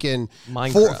plays freaking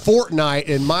Fortnite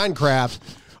and Minecraft.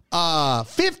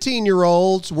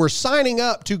 15-year-olds were signing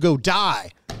up to go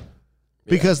die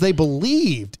because they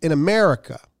believed in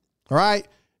America. All right?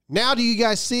 Now, do you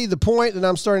guys see the point that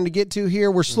I'm starting to get to here?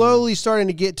 We're slowly starting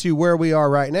to get to where we are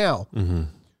right now. Mm-hmm.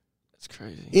 That's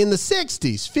crazy. In the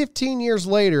 60s, 15 years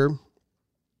later,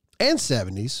 and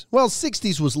 70s. Well,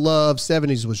 60s was love,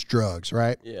 70s was drugs,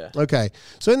 right? Yeah. Okay.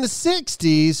 So in the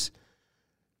 60s,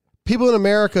 people in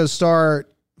America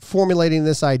start formulating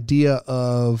this idea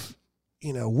of,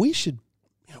 we should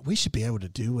be able to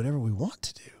do whatever we want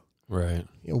to do. Right.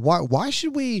 Why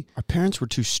should we? Our parents were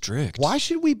too strict. Why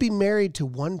should we be married to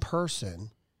one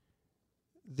person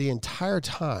the entire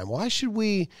time? Why should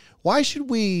we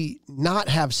not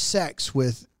have sex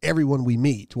with everyone we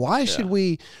meet? Why should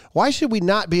we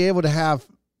not be able to have,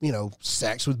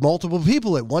 sex with multiple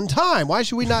people at one time? Why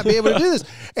should we not be able to do this?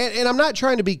 And I'm not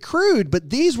trying to be crude, but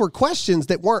these were questions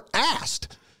that weren't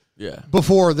asked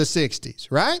before the 60s,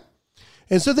 right?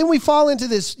 And so then we fall into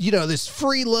this, this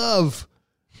free love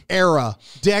era,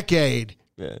 decade,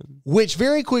 which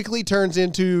very quickly turns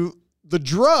into the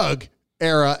drug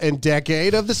era and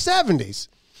decade of the 70s.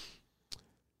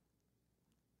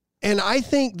 And I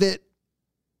think that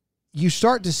you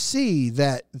start to see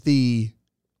that the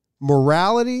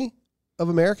morality of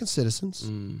American citizens,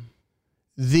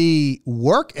 the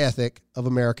work ethic of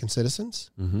American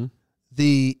citizens,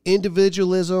 the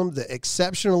individualism, the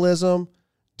exceptionalism,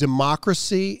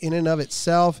 democracy in and of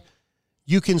itself,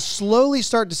 you can slowly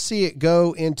start to see it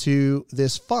go into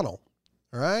this funnel,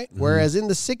 all right? Whereas in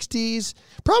the 60s,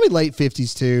 probably late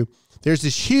 50s too, there's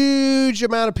this huge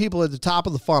amount of people at the top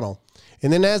of the funnel.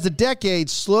 And then as the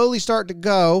decades slowly start to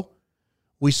go,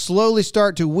 we slowly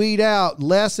start to weed out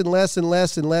less and less and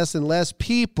less and less and less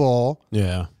people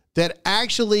that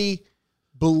actually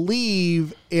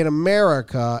believe in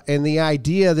America and the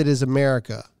idea that is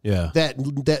America.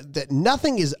 That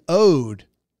nothing is owed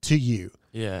to you.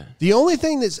 Yeah. The only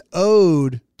thing that's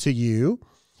owed to you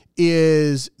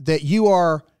is that you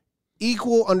are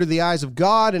equal under the eyes of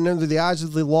God and under the eyes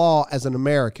of the law as an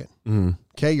American.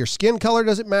 Okay, your skin color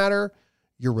doesn't matter.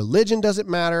 Your religion doesn't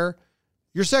matter.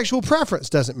 Your sexual preference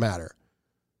doesn't matter.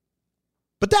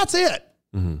 But that's it.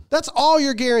 That's all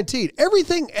you're guaranteed.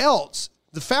 Everything else,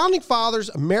 the Founding Fathers,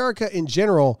 America in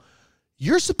general,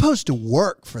 you're supposed to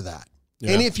work for that.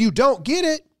 And if you don't get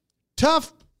it,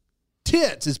 tough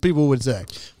tits, as people would say.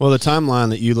 Well, the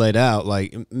timeline that you laid out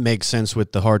makes sense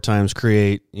with the hard times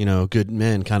create, good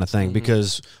men kind of thing,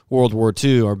 because World War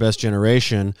II, our best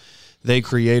generation, they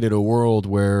created a world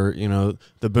where,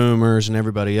 the boomers and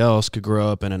everybody else could grow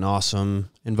up in an awesome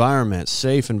environment,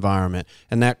 safe environment.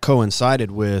 And that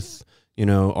coincided with,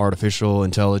 artificial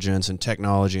intelligence and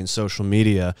technology and social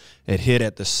media. It hit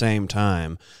at the same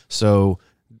time. So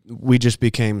we just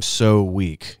became so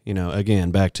weak,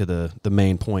 again, back to the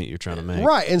main point you're trying to make.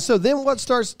 Right. And so then what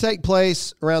starts to take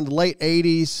place around the late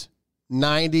 80s,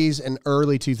 90s, and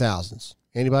early 2000s?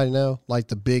 Anybody know? Like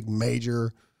the big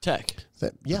major... Tech.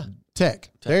 Tech.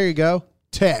 There you go.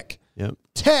 Tech. Yep.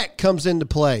 Tech comes into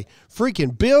play.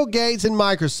 Freaking Bill Gates and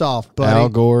Microsoft, buddy. Al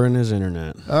Gore and his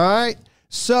internet. All right.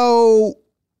 So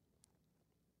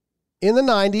in the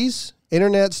 90s,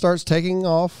 internet starts taking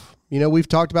off. We've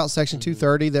talked about Section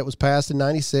 230 that was passed in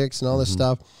 96 and all this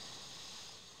stuff.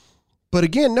 But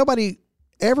again, nobody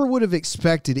ever would have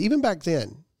expected, even back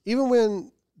then, even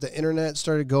when the internet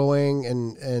started going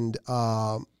and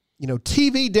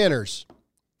TV dinners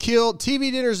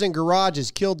in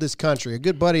garages killed this country. A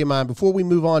good buddy of mine, before we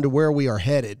move on to where we are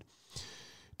headed,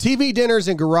 TV dinners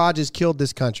in garages killed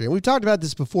this country. And we've talked about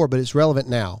this before, but it's relevant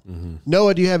now.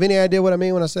 Noah, do you have any idea what I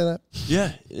mean when I say that?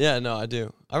 Yeah, no, I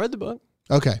do. I read the book.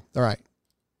 Okay. All right.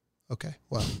 Okay.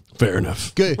 Well, fair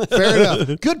enough. Good. Fair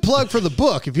enough. Good plug for the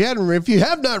book. If you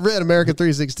have not read America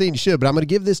 316, you should, but I'm going to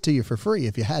give this to you for free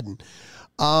if you hadn't.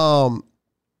 Back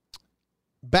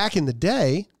in the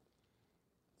day,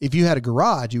 if you had a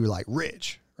garage, you were like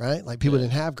rich, right? Like people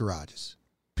didn't have garages.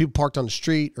 People parked on the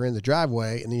street or in the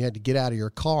driveway, and then you had to get out of your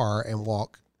car and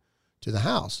walk to the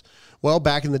house. Well,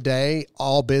 back in the day,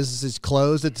 all businesses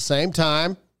closed at the same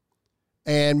time.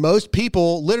 And most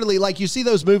people literally, like you see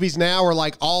those movies now where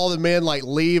like all the men like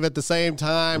leave at the same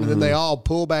time and then they all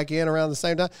pull back in around the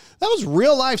same time. That was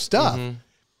real life stuff.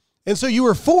 And so you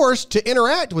were forced to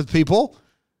interact with people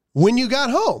when you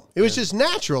got home. It was just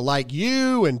natural. Like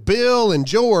you and Bill and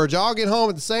George all get home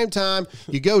at the same time.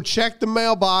 You go check the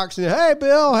mailbox and, hey,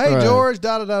 Bill, hey, George,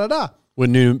 da-da-da-da-da.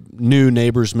 When new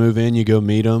neighbors move in, you go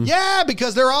meet them. Yeah,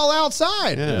 because they're all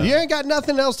outside. Yeah. You ain't got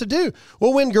nothing else to do.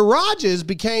 Well, when garages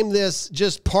became this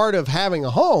just part of having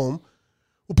a home,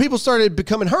 well, people started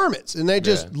becoming hermits. And they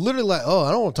just literally like, oh,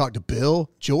 I don't want to talk to Bill.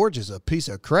 George is a piece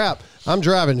of crap. I'm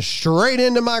driving straight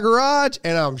into my garage,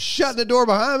 and I'm shutting the door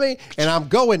behind me, and I'm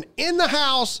going in the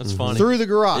house through the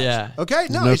garage. Yeah. Okay?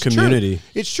 No, it's community. True.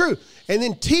 It's true. And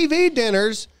then TV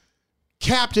dinners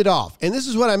capped it off. And this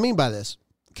is what I mean by this.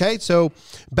 Okay, so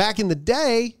back in the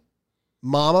day,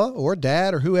 mama or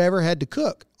dad or whoever had to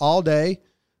cook all day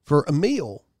for a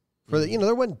meal. For the,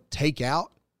 there wasn't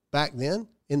takeout back then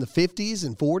in the 50s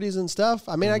and 40s and stuff.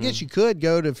 I mean, I guess you could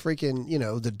go to freaking,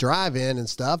 the drive-in and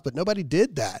stuff, but nobody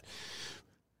did that.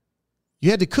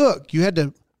 You had to cook. You had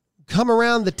to come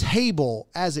around the table,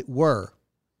 as it were,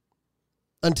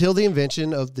 until the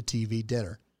invention of the TV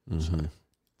dinner. Mm-hmm.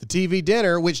 The TV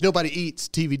dinner, which nobody eats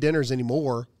TV dinners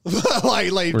anymore.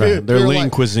 Right. They're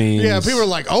lean cuisines. Yeah, people are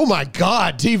like, oh my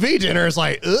God, TV dinner is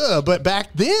like, ugh. But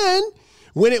back then,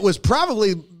 when it was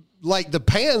probably like the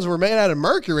pans were made out of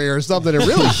mercury or something and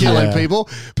really killing people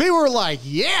were like,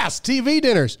 yes, TV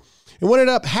dinners. And what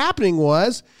ended up happening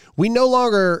was we no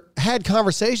longer had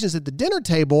conversations at the dinner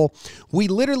table. We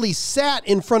literally sat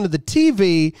in front of the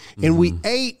TV and we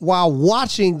ate while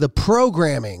watching the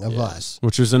programming of us.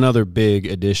 Which was another big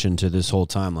addition to this whole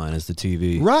timeline is the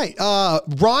TV. Right.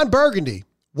 Ron Burgundy,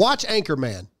 watch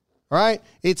Anchorman. All right.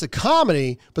 It's a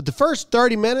comedy, but the first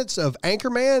 30 minutes of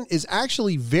Anchorman is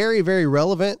actually very, very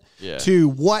relevant to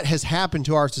what has happened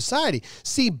to our society.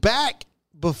 See, back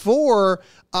before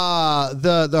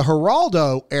the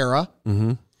Geraldo era,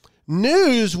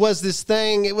 news was this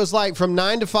thing. It was like from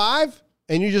 9 to 5,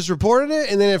 and you just reported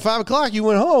it, and then at 5 o'clock you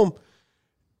went home,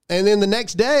 and then the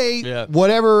next day,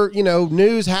 whatever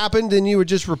news happened, and you would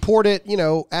just report it,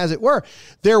 as it were.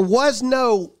 There was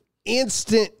no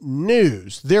instant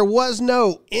news. There was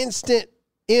no instant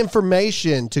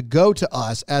information to go to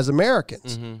us as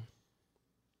Americans.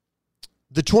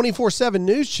 The 24/7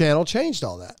 news channel changed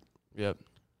all that. Yep.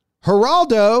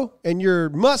 Geraldo and your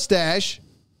mustache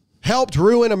helped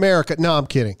ruin America. No, I'm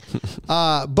kidding.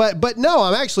 But no,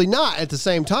 I'm actually not at the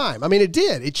same time. I mean, it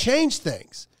did. It changed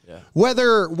things. Yeah.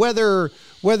 Whether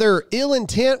ill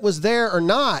intent was there or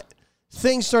not,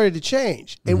 things started to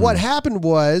change. And what happened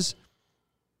was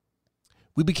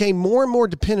we became more and more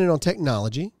dependent on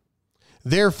technology.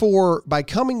 Therefore, by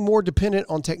becoming more dependent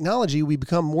on technology, we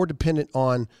become more dependent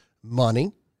on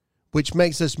money, which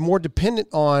makes us more dependent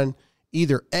on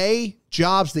either A,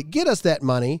 jobs that get us that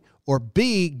money, or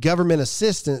B, government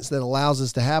assistance that allows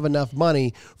us to have enough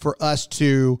money for us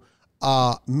to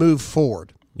move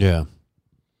forward. Yeah.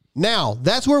 Now,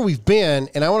 that's where we've been,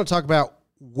 and I want to talk about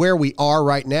where we are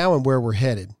right now and where we're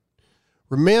headed.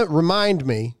 Remind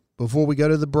me, before we go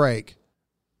to the break,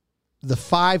 the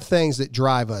 5 things that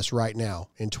drive us right now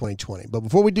in 2020. But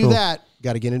before we do that,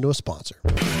 got to get into a sponsor.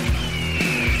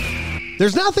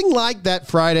 There's nothing like that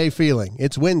Friday feeling.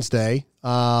 It's Wednesday,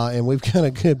 and we've got a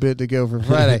good bit to go for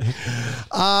Friday.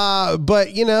 But,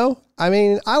 I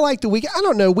mean, I like the weekend. I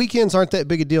don't know. Weekends aren't that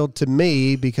big a deal to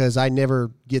me because I never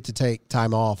get to take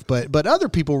time off. But other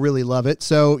people really love it.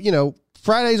 So,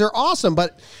 Fridays are awesome.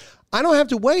 But I don't have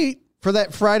to wait for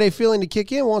that Friday feeling to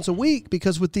kick in once a week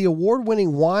because with the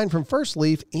award-winning wine from First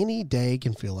Leaf, any day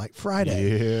can feel like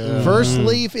Friday. Yeah. First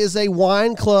Leaf is a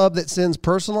wine club that sends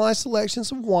personalized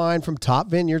selections of wine from top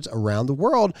vineyards around the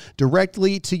world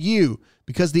directly to you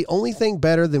because the only thing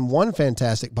better than one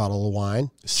fantastic bottle of wine,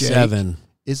 Jake, 7,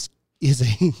 is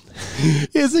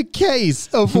a case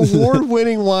of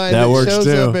award-winning wine that shows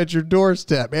up at your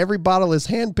doorstep. Every bottle is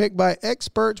handpicked by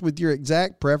experts with your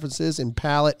exact preferences and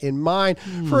palate in mind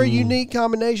for a unique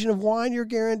combination of wine you're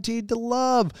guaranteed to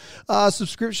love.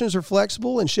 Subscriptions are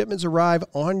flexible and shipments arrive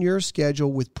on your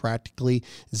schedule with practically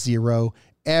zero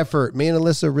effort. Me and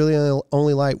Alyssa really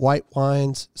only like white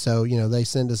wines, so they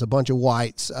send us a bunch of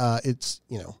whites.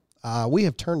 We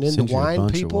have turned into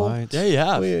wine people.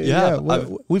 Yeah,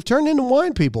 we've turned into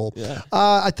wine people. Yeah.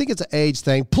 I think it's an age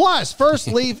thing. Plus, First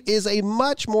Leaf is a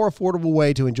much more affordable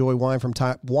way to enjoy wine from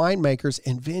top winemakers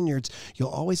and vineyards. You'll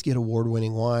always get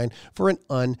award-winning wine for an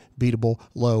unbeatable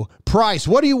low price.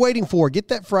 What are you waiting for? Get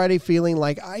that Friday feeling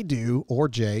like I do, or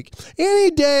Jake, any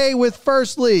day with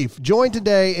First Leaf. Join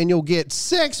today and you'll get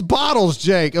 6 bottles,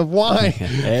 Jake, of wine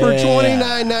for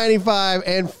 $29.95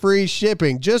 and free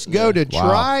shipping. Just go to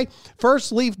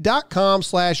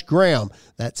tryfirstleaf.com/Graham.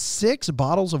 That's 6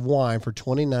 bottles of wine for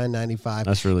 $29.95.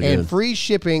 That's really and good. Free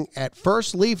shipping at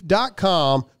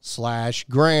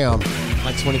firstleaf.com/Graham.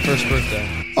 My 21st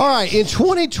birthday. All right. In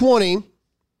 2020,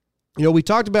 we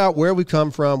talked about where we've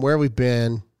come from, where we've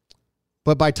been,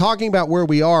 but by talking about where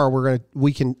we are,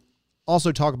 we can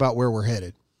also talk about where we're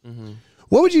headed. Mm-hmm.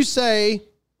 What would you say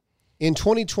in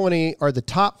 2020 are the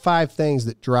top 5 things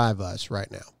that drive us right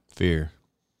now? Fear.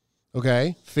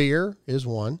 Okay. Fear is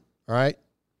one. All right.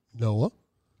 Noah.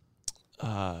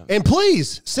 And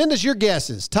please send us your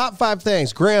guesses. Top 5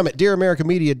 things. Graham at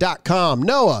DearAmericaMedia.com.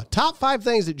 Noah, top 5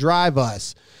 things that drive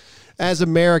us as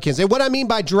Americans. And what I mean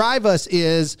by drive us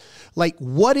is, like,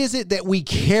 what is it that we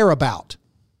care about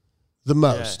the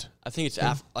most? I think it's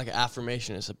like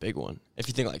affirmation is a big one. If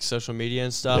you think like social media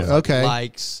and stuff, Yeah. Okay.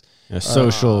 likes. Yeah,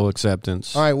 social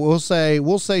acceptance. All right, we'll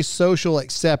say social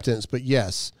acceptance, but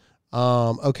yes.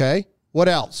 Okay. What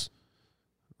else?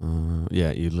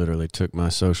 Yeah, you literally took my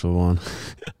social one.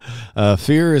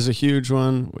 Fear is a huge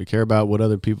one. We care about what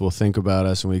other people think about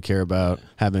us, and we care about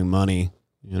having money.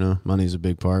 You know, money's a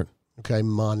big part. Okay,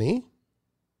 money.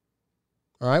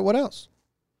 All right, what else?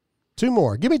 Two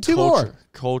more. Give me two Culture. more.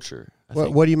 Culture.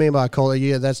 What do you mean by culture?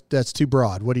 Yeah, that's too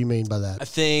broad. What do you mean by that? I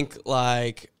think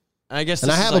like I guess.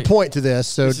 And I this have is, like, a point to this,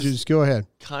 so this is- just go ahead.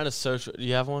 Kind of social. Do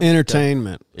you have one?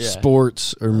 Entertainment, Yeah.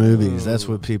 sports, or movies. That's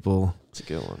what people, It's a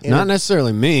good one. not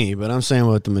necessarily me, but I'm saying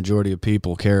what the majority of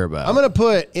people care about. I'm going to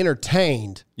put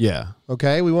entertained. Yeah.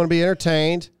 Okay, we want to be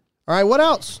entertained. All right, what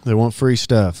else? They want free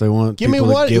stuff. They want Give me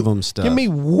people one. to give them stuff. Give me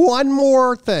one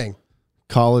more thing.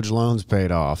 College loans paid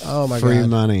off. Oh, my free God.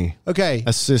 money. Okay,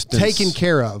 Assistance. taken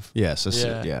care of. Yes.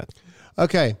 Yeah. Yeah.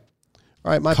 Okay,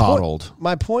 all right. Coddled.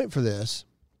 My point for this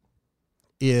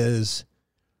is,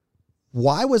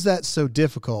 why was that so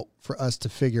difficult for us to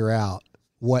figure out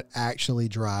what actually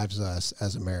drives us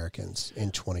as Americans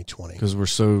in 2020? Because we're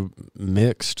so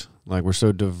mixed. Like, we're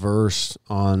so diverse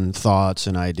on thoughts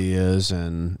and ideas,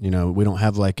 and we don't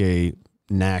have like a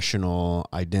national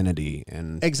identity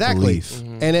and Exactly. belief.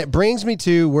 And it brings me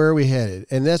to where we headed.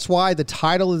 And that's why the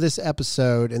title of this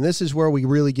episode, and this is where we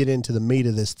really get into the meat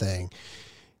of this thing.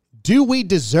 Do we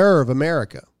deserve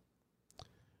America?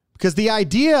 Because the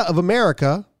idea of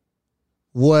America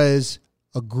was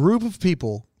a group of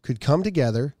people could come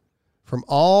together from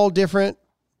all different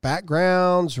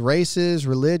backgrounds, races,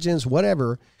 religions,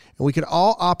 whatever, and we could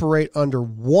all operate under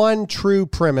one true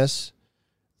premise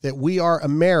that we are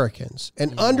Americans.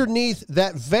 And underneath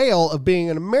that veil of being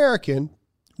an American,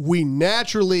 we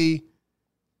naturally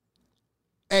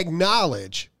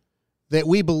acknowledge that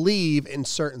we believe in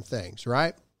certain things,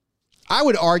 right? I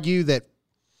would argue that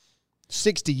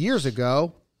 60 years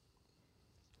ago,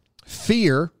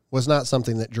 fear was not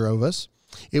something that drove us.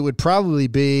 It would probably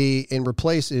be, in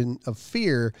replacing of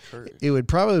fear, it would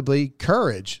probably be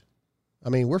courage. I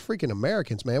mean, we're freaking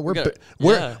Americans, man.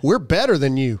 We're better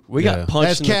than you. We got punched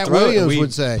As in Cat the throat. Williams and we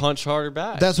would say. punch harder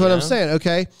back. That's what I'm saying.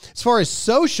 Okay. As far as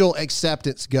social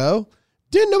acceptance go,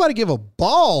 didn't nobody give a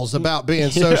balls about being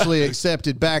socially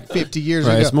accepted back 50 years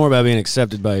Right. ago. It's more about being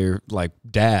accepted by your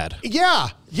dad. Yeah.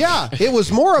 It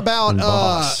was more about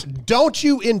boss. don't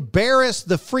you embarrass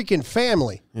the freaking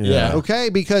family. Yeah. Okay?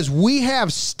 Because we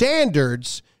have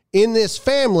standards in this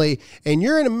family, and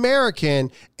you're an American,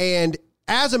 and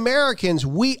as Americans,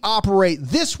 we operate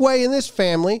this way in this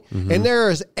family, and there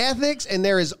is ethics and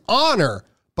there is honor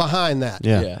behind that.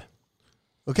 Yeah.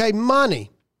 Okay,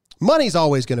 money's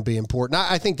always going to be important.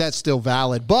 I think that's still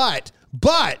valid, but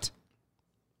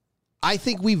I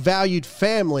think we valued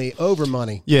family over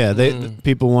money. Yeah,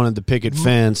 people wanted the picket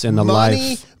fence and the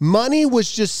life Money was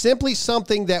just simply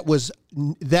something that was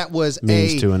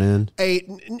means to an end.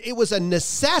 It was a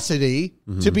necessity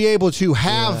to be able to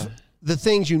have the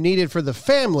things you needed for the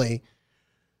family.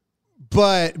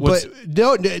 But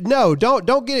don't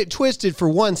get it twisted for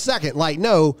 1 second. Like,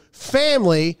 no,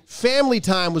 family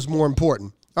time was more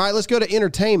important. All right, let's go to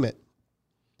entertainment.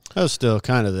 I was still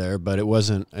kind of there, but it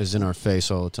wasn't as in our face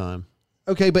all the time.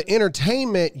 Okay, but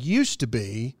entertainment used to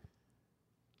be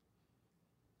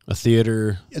A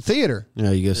theater.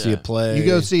 You go see a play. You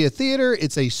go see a theater.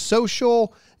 It's a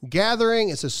social gathering.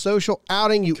 It's a social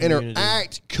outing. You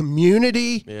interact,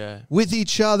 community with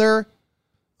each other.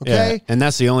 Okay. Yeah, and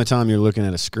that's the only time you're looking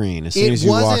at a screen. As soon as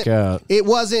you walk out, it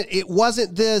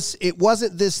wasn't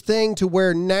this thing to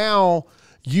where now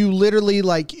you literally,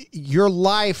 like, your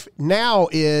life now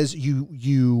is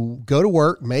you go to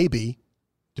work, maybe,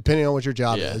 depending on what your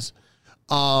job is.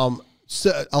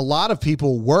 So a lot of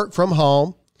people work from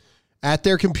home at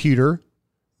their computer.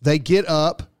 They get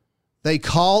up, they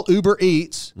call Uber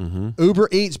Eats. Uber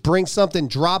Eats brings something,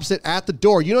 drops it at the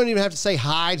door. You don't even have to say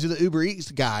hi to the Uber Eats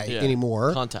guy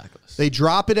anymore. Contactless. They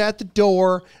drop it at the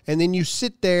door, and then you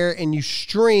sit there and you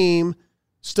stream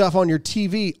stuff on your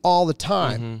TV all the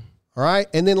time. All right?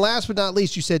 And then last but not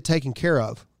least, you said taken care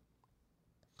of.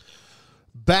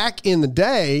 Back in the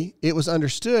day, it was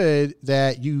understood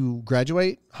that you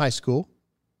graduate high school,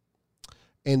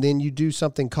 and then you do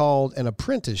something called an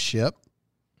apprenticeship,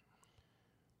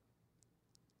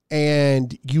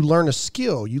 and you learn a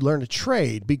skill, you learn a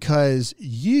trade, because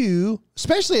you,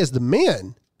 especially as the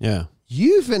men,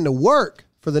 you've been to work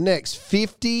for the next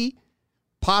 50,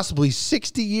 possibly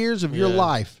 60 years of your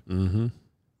life,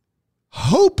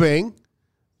 hoping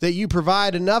that you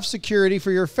provide enough security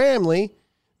for your family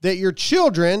that your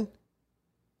children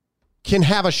can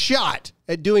have a shot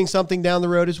at doing something down the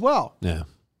road as well. Yeah.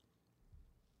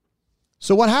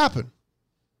 So what happened?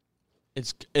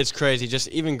 It's crazy. Just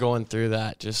even going through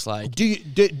that, just like Do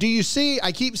you see?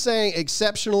 I keep saying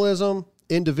exceptionalism,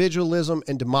 individualism,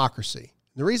 and democracy.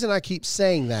 The reason I keep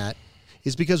saying that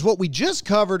is because what we just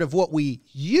covered of what we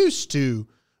used to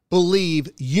believe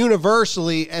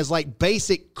universally as like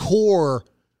basic core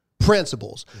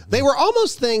principles. They were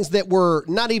almost things that were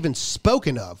not even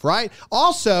spoken of, right?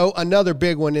 Also, another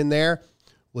big one in there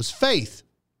was faith.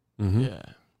 yeah.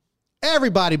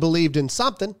 Everybody believed in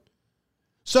something.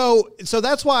 So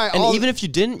that's why. And even if you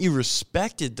didn't, you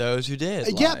respected those who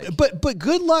did. Yeah, like- but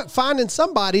good luck finding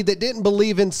somebody that didn't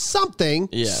believe in something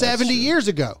Yeah, that's 70 true. years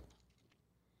ago.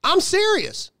 I'm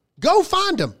serious. Go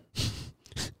find them.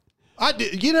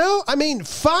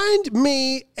 Find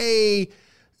me a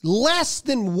less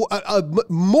than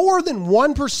more than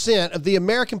 1% of the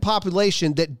American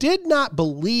population that did not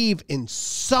believe in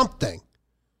something.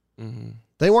 Mm-hmm.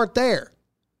 They weren't there.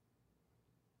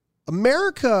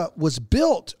 America was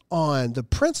built on the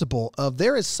principle of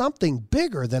there is something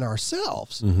bigger than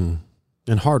ourselves. Mm-hmm.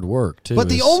 And hard work, too. But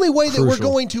the is only way that we're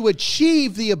crucial. going to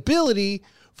achieve the ability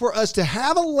for us to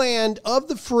have a land of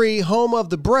the free, home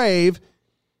of the brave,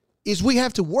 is we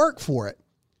have to work for it.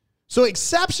 So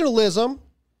exceptionalism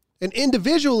and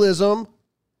individualism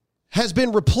has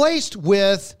been replaced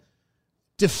with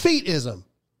defeatism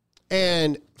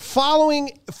and falling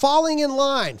in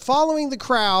line, following the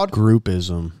crowd.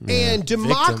 Groupism. Yeah. And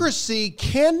democracy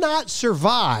cannot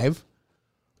survive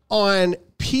on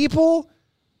people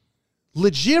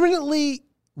legitimately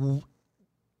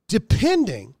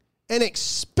depending and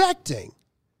expecting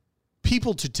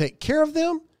people to take care of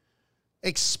them,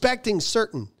 expecting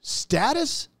certain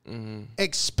status,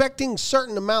 expecting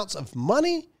certain amounts of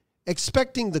money,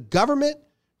 expecting the government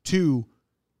to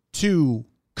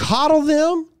coddle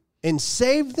them and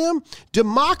save them.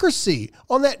 Democracy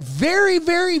on that very,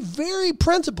 very, very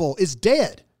principle is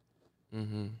dead.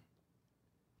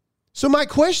 So my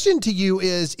question to you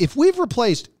is, if we've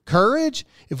replaced courage,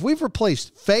 if we've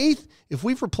replaced faith, if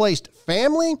we've replaced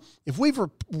family, if we've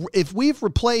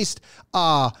replaced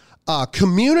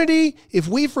community, if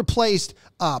we've replaced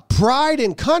pride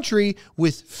in country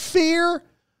with fear,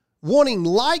 wanting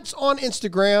likes on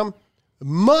Instagram,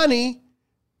 money,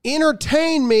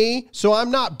 entertain me so I'm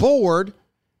not bored,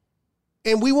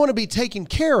 and we want to be taken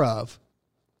care of,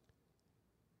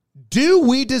 do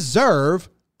we deserve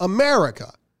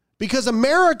America? Because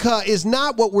America is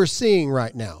not what we're seeing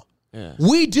right now. Yeah.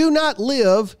 We do not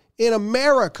live in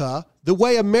America the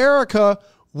way America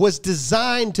was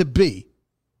designed to be.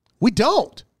 We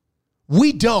don't.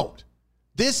 We don't.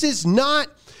 This is not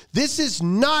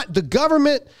the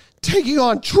government taking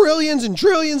on trillions and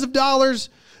trillions of dollars.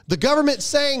 The government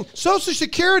saying Social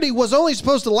Security was only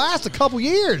supposed to last a couple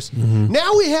years.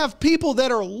 Now we have people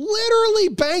that are literally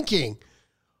banking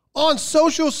on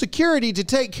Social Security to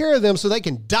take care of them so they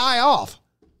can die off.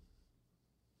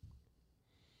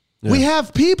 Yeah. We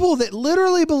have people that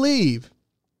literally believe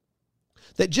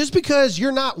that just because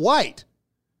you're not white,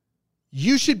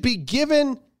 you should be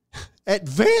given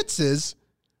advances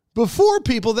before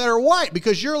people that are white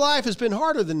because your life has been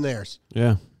harder than theirs.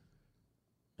 Yeah.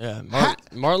 Yeah,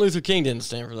 Martin Luther King didn't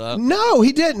stand for that. No,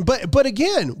 he didn't. But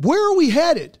again, where are we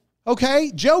headed?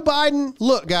 Okay, Joe Biden,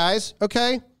 look, guys,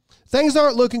 okay, things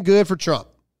aren't looking good for Trump.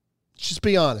 Let's just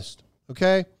be honest,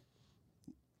 okay?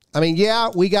 I mean, yeah,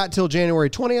 we got till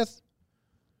January 20th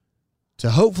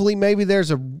to hopefully maybe there's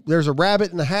a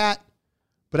rabbit in the hat.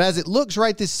 But as it looks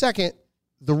right this second,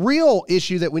 the real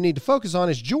issue that we need to focus on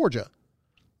is Georgia.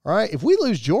 All right, if we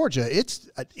lose Georgia,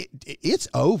 it's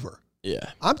over.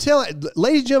 Yeah. I'm telling,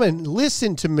 ladies and gentlemen,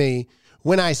 listen to me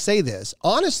when I say this.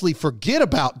 Honestly, forget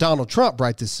about Donald Trump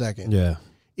right this second. Yeah.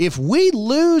 If we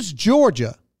lose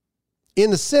Georgia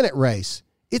in the Senate race,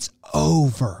 it's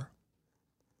over.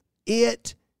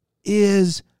 It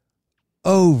is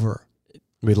over.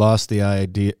 We lost the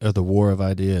idea of the war of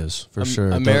ideas for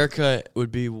sure. America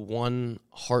would be one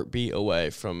heartbeat away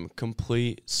from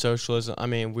complete socialism. I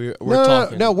mean, we're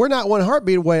talking. No, we're not one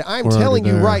heartbeat away. I'm We're telling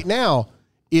you already there. right now,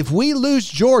 if we lose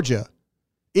Georgia,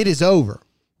 it is over.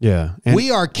 Yeah. And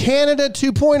We are Canada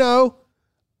 2.0.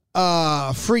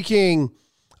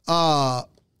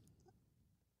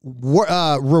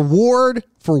 Reward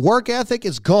for work ethic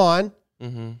is gone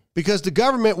because the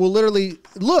government will literally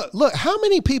look. How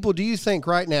many people do you think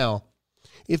right now,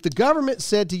 if the government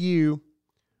said to you,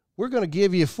 "We're going to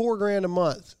give you $4,000 a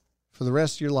month for the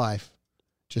rest of your life,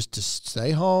 just to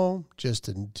stay home, just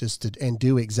to and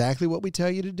do exactly what we tell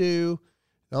you to do,"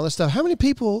 and all this stuff? How many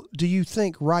people do you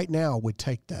think right now would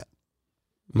take that?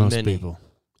 most Many. people,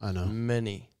 I know.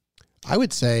 Many. I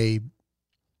would say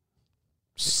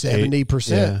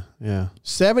 70%. Yeah.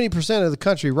 70% of the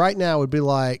country right now would be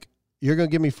like, you're going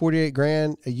to give me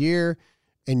 $48,000 a year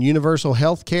and universal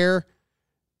health care,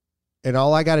 and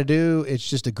all I got to do is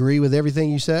just agree with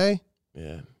everything you say?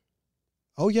 Yeah.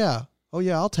 Oh, yeah.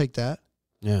 I'll take that.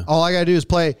 Yeah. All I got to do is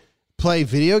play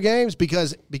video games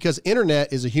because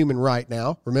internet is a human right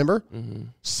now, remember? Mm-hmm.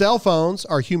 Cell phones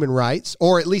are human rights,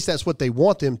 or at least that's what they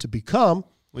want them to become.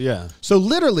 Well, yeah. So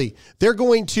literally, they're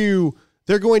going to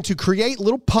create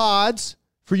little pods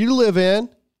for you to live in.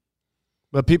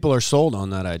 But people are sold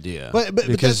on that idea. But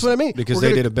that's what I mean. Because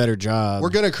they did a better job. We're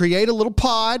going to create a little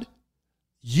pod.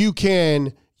 You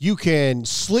can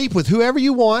sleep with whoever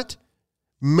you want.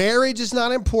 Marriage is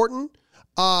not important.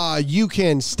 You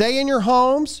can stay in your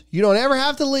homes. You don't ever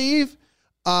have to leave.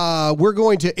 We're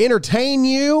going to entertain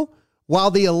you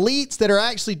while the elites that are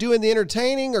actually doing the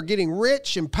entertaining are getting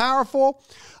rich and powerful.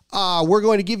 We're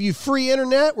going to give you free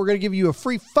internet. We're going to give you a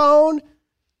free phone.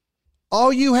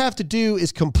 All you have to do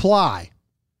is comply.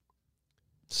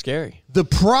 Scary. The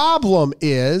problem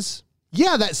is,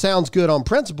 yeah, that sounds good on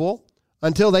principle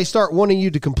until they start wanting you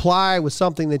to comply with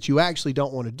something that you actually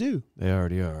don't want to do. They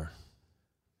already are.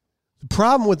 The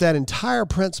problem with that entire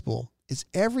principle is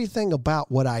everything about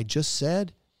what I just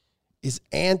said is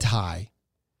anti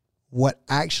what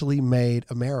actually made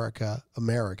America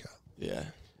America. Yeah.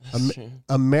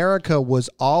 America was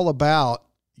all about,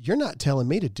 you're not telling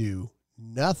me to do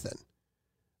nothing.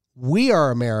 We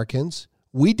are Americans.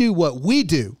 We do what we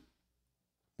do.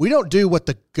 We don't do what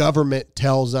the government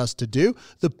tells us to do.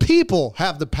 The people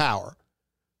have the power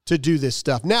to do this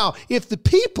stuff. Now, if the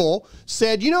people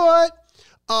said, you know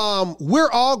what?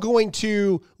 We're all going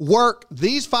to work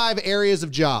these 5 areas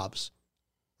of jobs.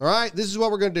 All right, this is what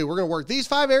we're going to do. We're going to work these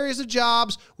 5 areas of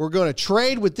jobs. We're going to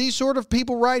trade with these sort of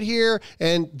people right here,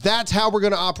 and that's how we're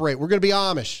going to operate. We're going to be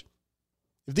Amish.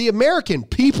 If the American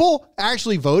people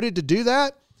actually voted to do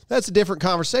that, that's a different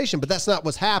conversation, but that's not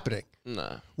what's happening.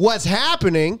 No. What's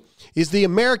happening is the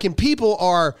American people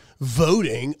are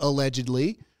voting,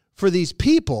 allegedly, for these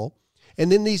people,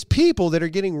 and then these people that are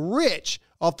getting rich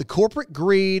off the corporate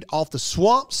greed, off the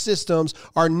swamp systems,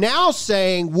 are now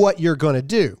saying what you're going to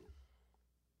do.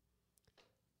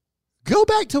 Go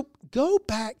back to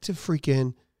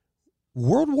freaking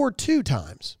World War II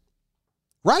times,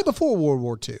 right before World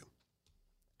War II.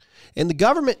 And the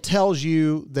government tells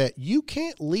you that you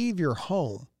can't leave your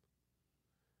home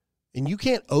and you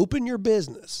can't open your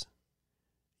business.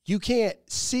 You can't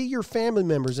see your family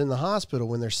members in the hospital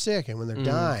when they're sick and when they're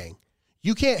dying.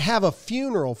 You can't have a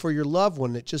funeral for your loved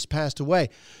one that just passed away.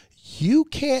 You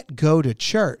can't go to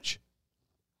church.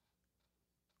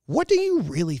 What do you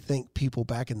really think people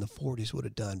back in the 40s would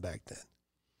have done back then?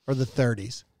 Or the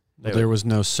 30s? There was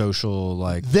no social,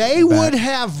 like... They would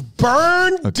have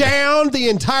burned down the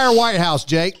entire White House,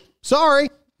 Jake. Sorry.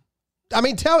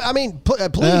 Please.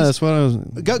 Yeah, that's what I was...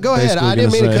 Go ahead. I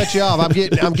didn't mean to cut you off. I'm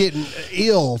getting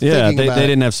ill thinking they about it.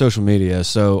 didn't have social media,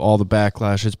 so all the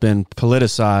backlash, it's been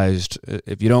politicized.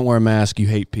 If you don't wear a mask, you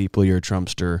hate people, you're a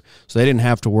Trumpster. So they didn't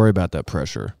have to worry about that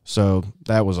pressure. So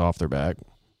that was off their back.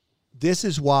 This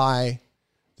is why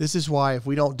if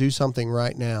we don't do something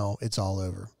right now, it's all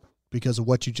over. Because of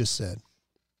what you just said.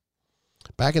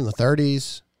 Back in the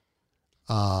 30s,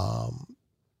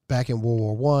 back in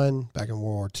World War I, back in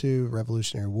World War II,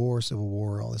 Revolutionary War, Civil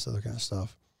War, all this other kind of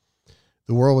stuff,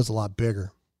 the world was a lot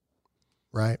bigger,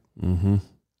 right? Mm-hmm.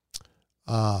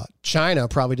 China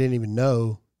probably didn't even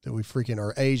know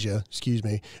that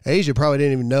Asia probably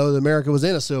didn't even know that America was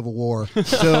in a civil war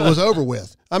until it was over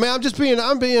with. I mean,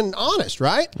 I'm being honest,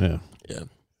 right? Yeah. Yeah.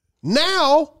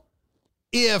 Now,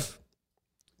 if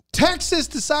Texas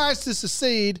decides to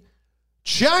secede,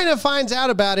 China finds out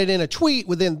about it in a tweet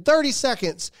within 30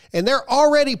 seconds, and they're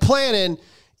already planning,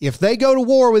 if they go to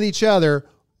war with each other,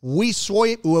 we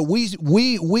swoop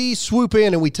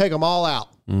in and we take them all out.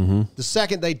 Mm-hmm. The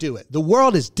second they do it. The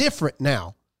world is different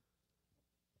now.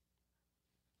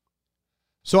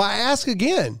 So I ask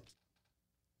again,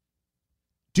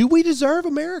 do we deserve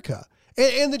America?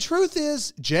 And the truth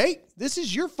is, Jake, this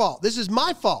is your fault. This is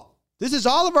my fault. This is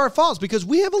all of our faults because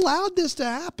we have allowed this to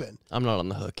happen. I'm not on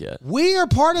the hook yet. We are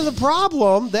part of the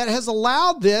problem that has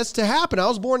allowed this to happen. I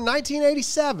was born in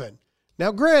 1987.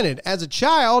 Now, granted, as a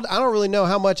child, I don't really know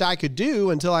how much I could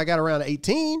do until I got around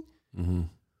 18. Mm-hmm.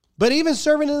 But even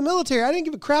serving in the military, I didn't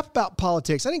give a crap about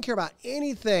politics. I didn't care about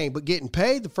anything but getting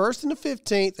paid the 1st and the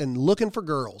 15th and looking for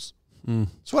girls.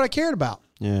 That's what I cared about.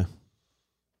 Yeah.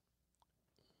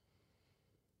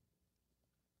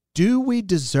 Do we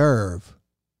deserve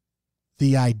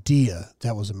the idea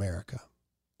that was America?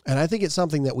 And I think it's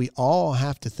something that we all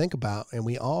have to think about and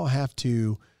we all have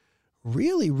to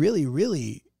really, really,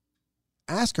 really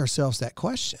ask ourselves that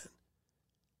question.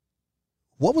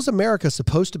 What was America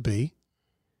supposed to be?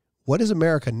 What is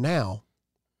America now?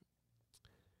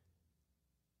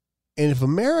 And if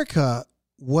America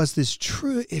was this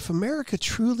true, if America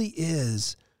truly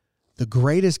is the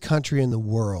greatest country in the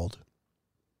world,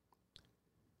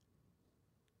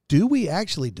 do we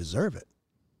actually deserve it?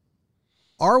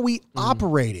 Are we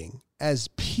operating as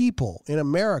people in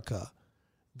America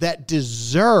that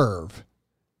deserve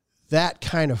that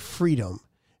kind of freedom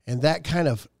and that kind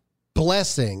of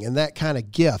blessing and that kind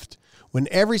of gift when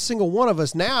every single one of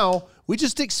us now, we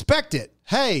just expect it?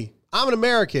 Hey, I'm an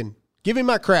American. Give me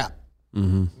my crap.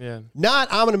 Yeah. Not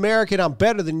I'm an American, I'm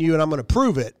better than you, and I'm going to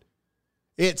prove it.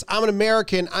 It's I'm an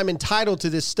American, I'm entitled to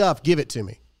this stuff. Give it to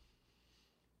me.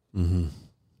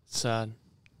 Sad.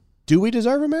 Do we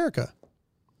deserve America?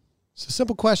 It's a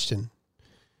simple question.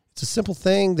 It's a simple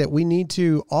thing that we need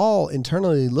to all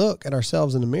internally look at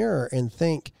ourselves in the mirror and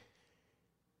think,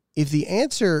 if the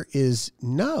answer is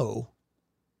no,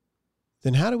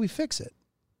 then how do we fix it?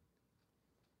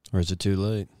 Or is it too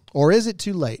late? Or is it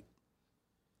too late?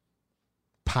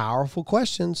 Powerful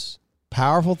questions,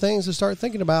 powerful things to start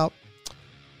thinking about.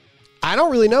 I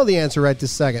don't really know the answer right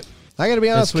this second. I got to be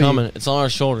honest with coming. you. It's on our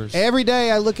shoulders. Every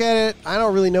day I look at it, I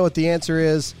don't really know what the answer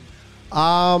is.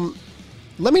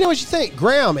 Let me know what you think.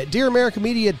 Graham at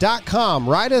DearAmericaMedia.com.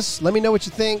 Write us. Let me know what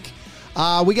you think.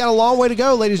 We got a long way to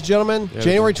go, ladies and gentlemen. Yeah,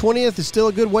 January 20th is still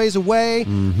a good ways away.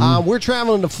 We're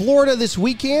traveling to Florida this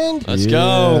weekend. Let's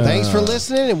go. Thanks for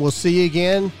listening, and we'll see you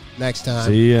again next time.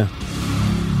 See ya.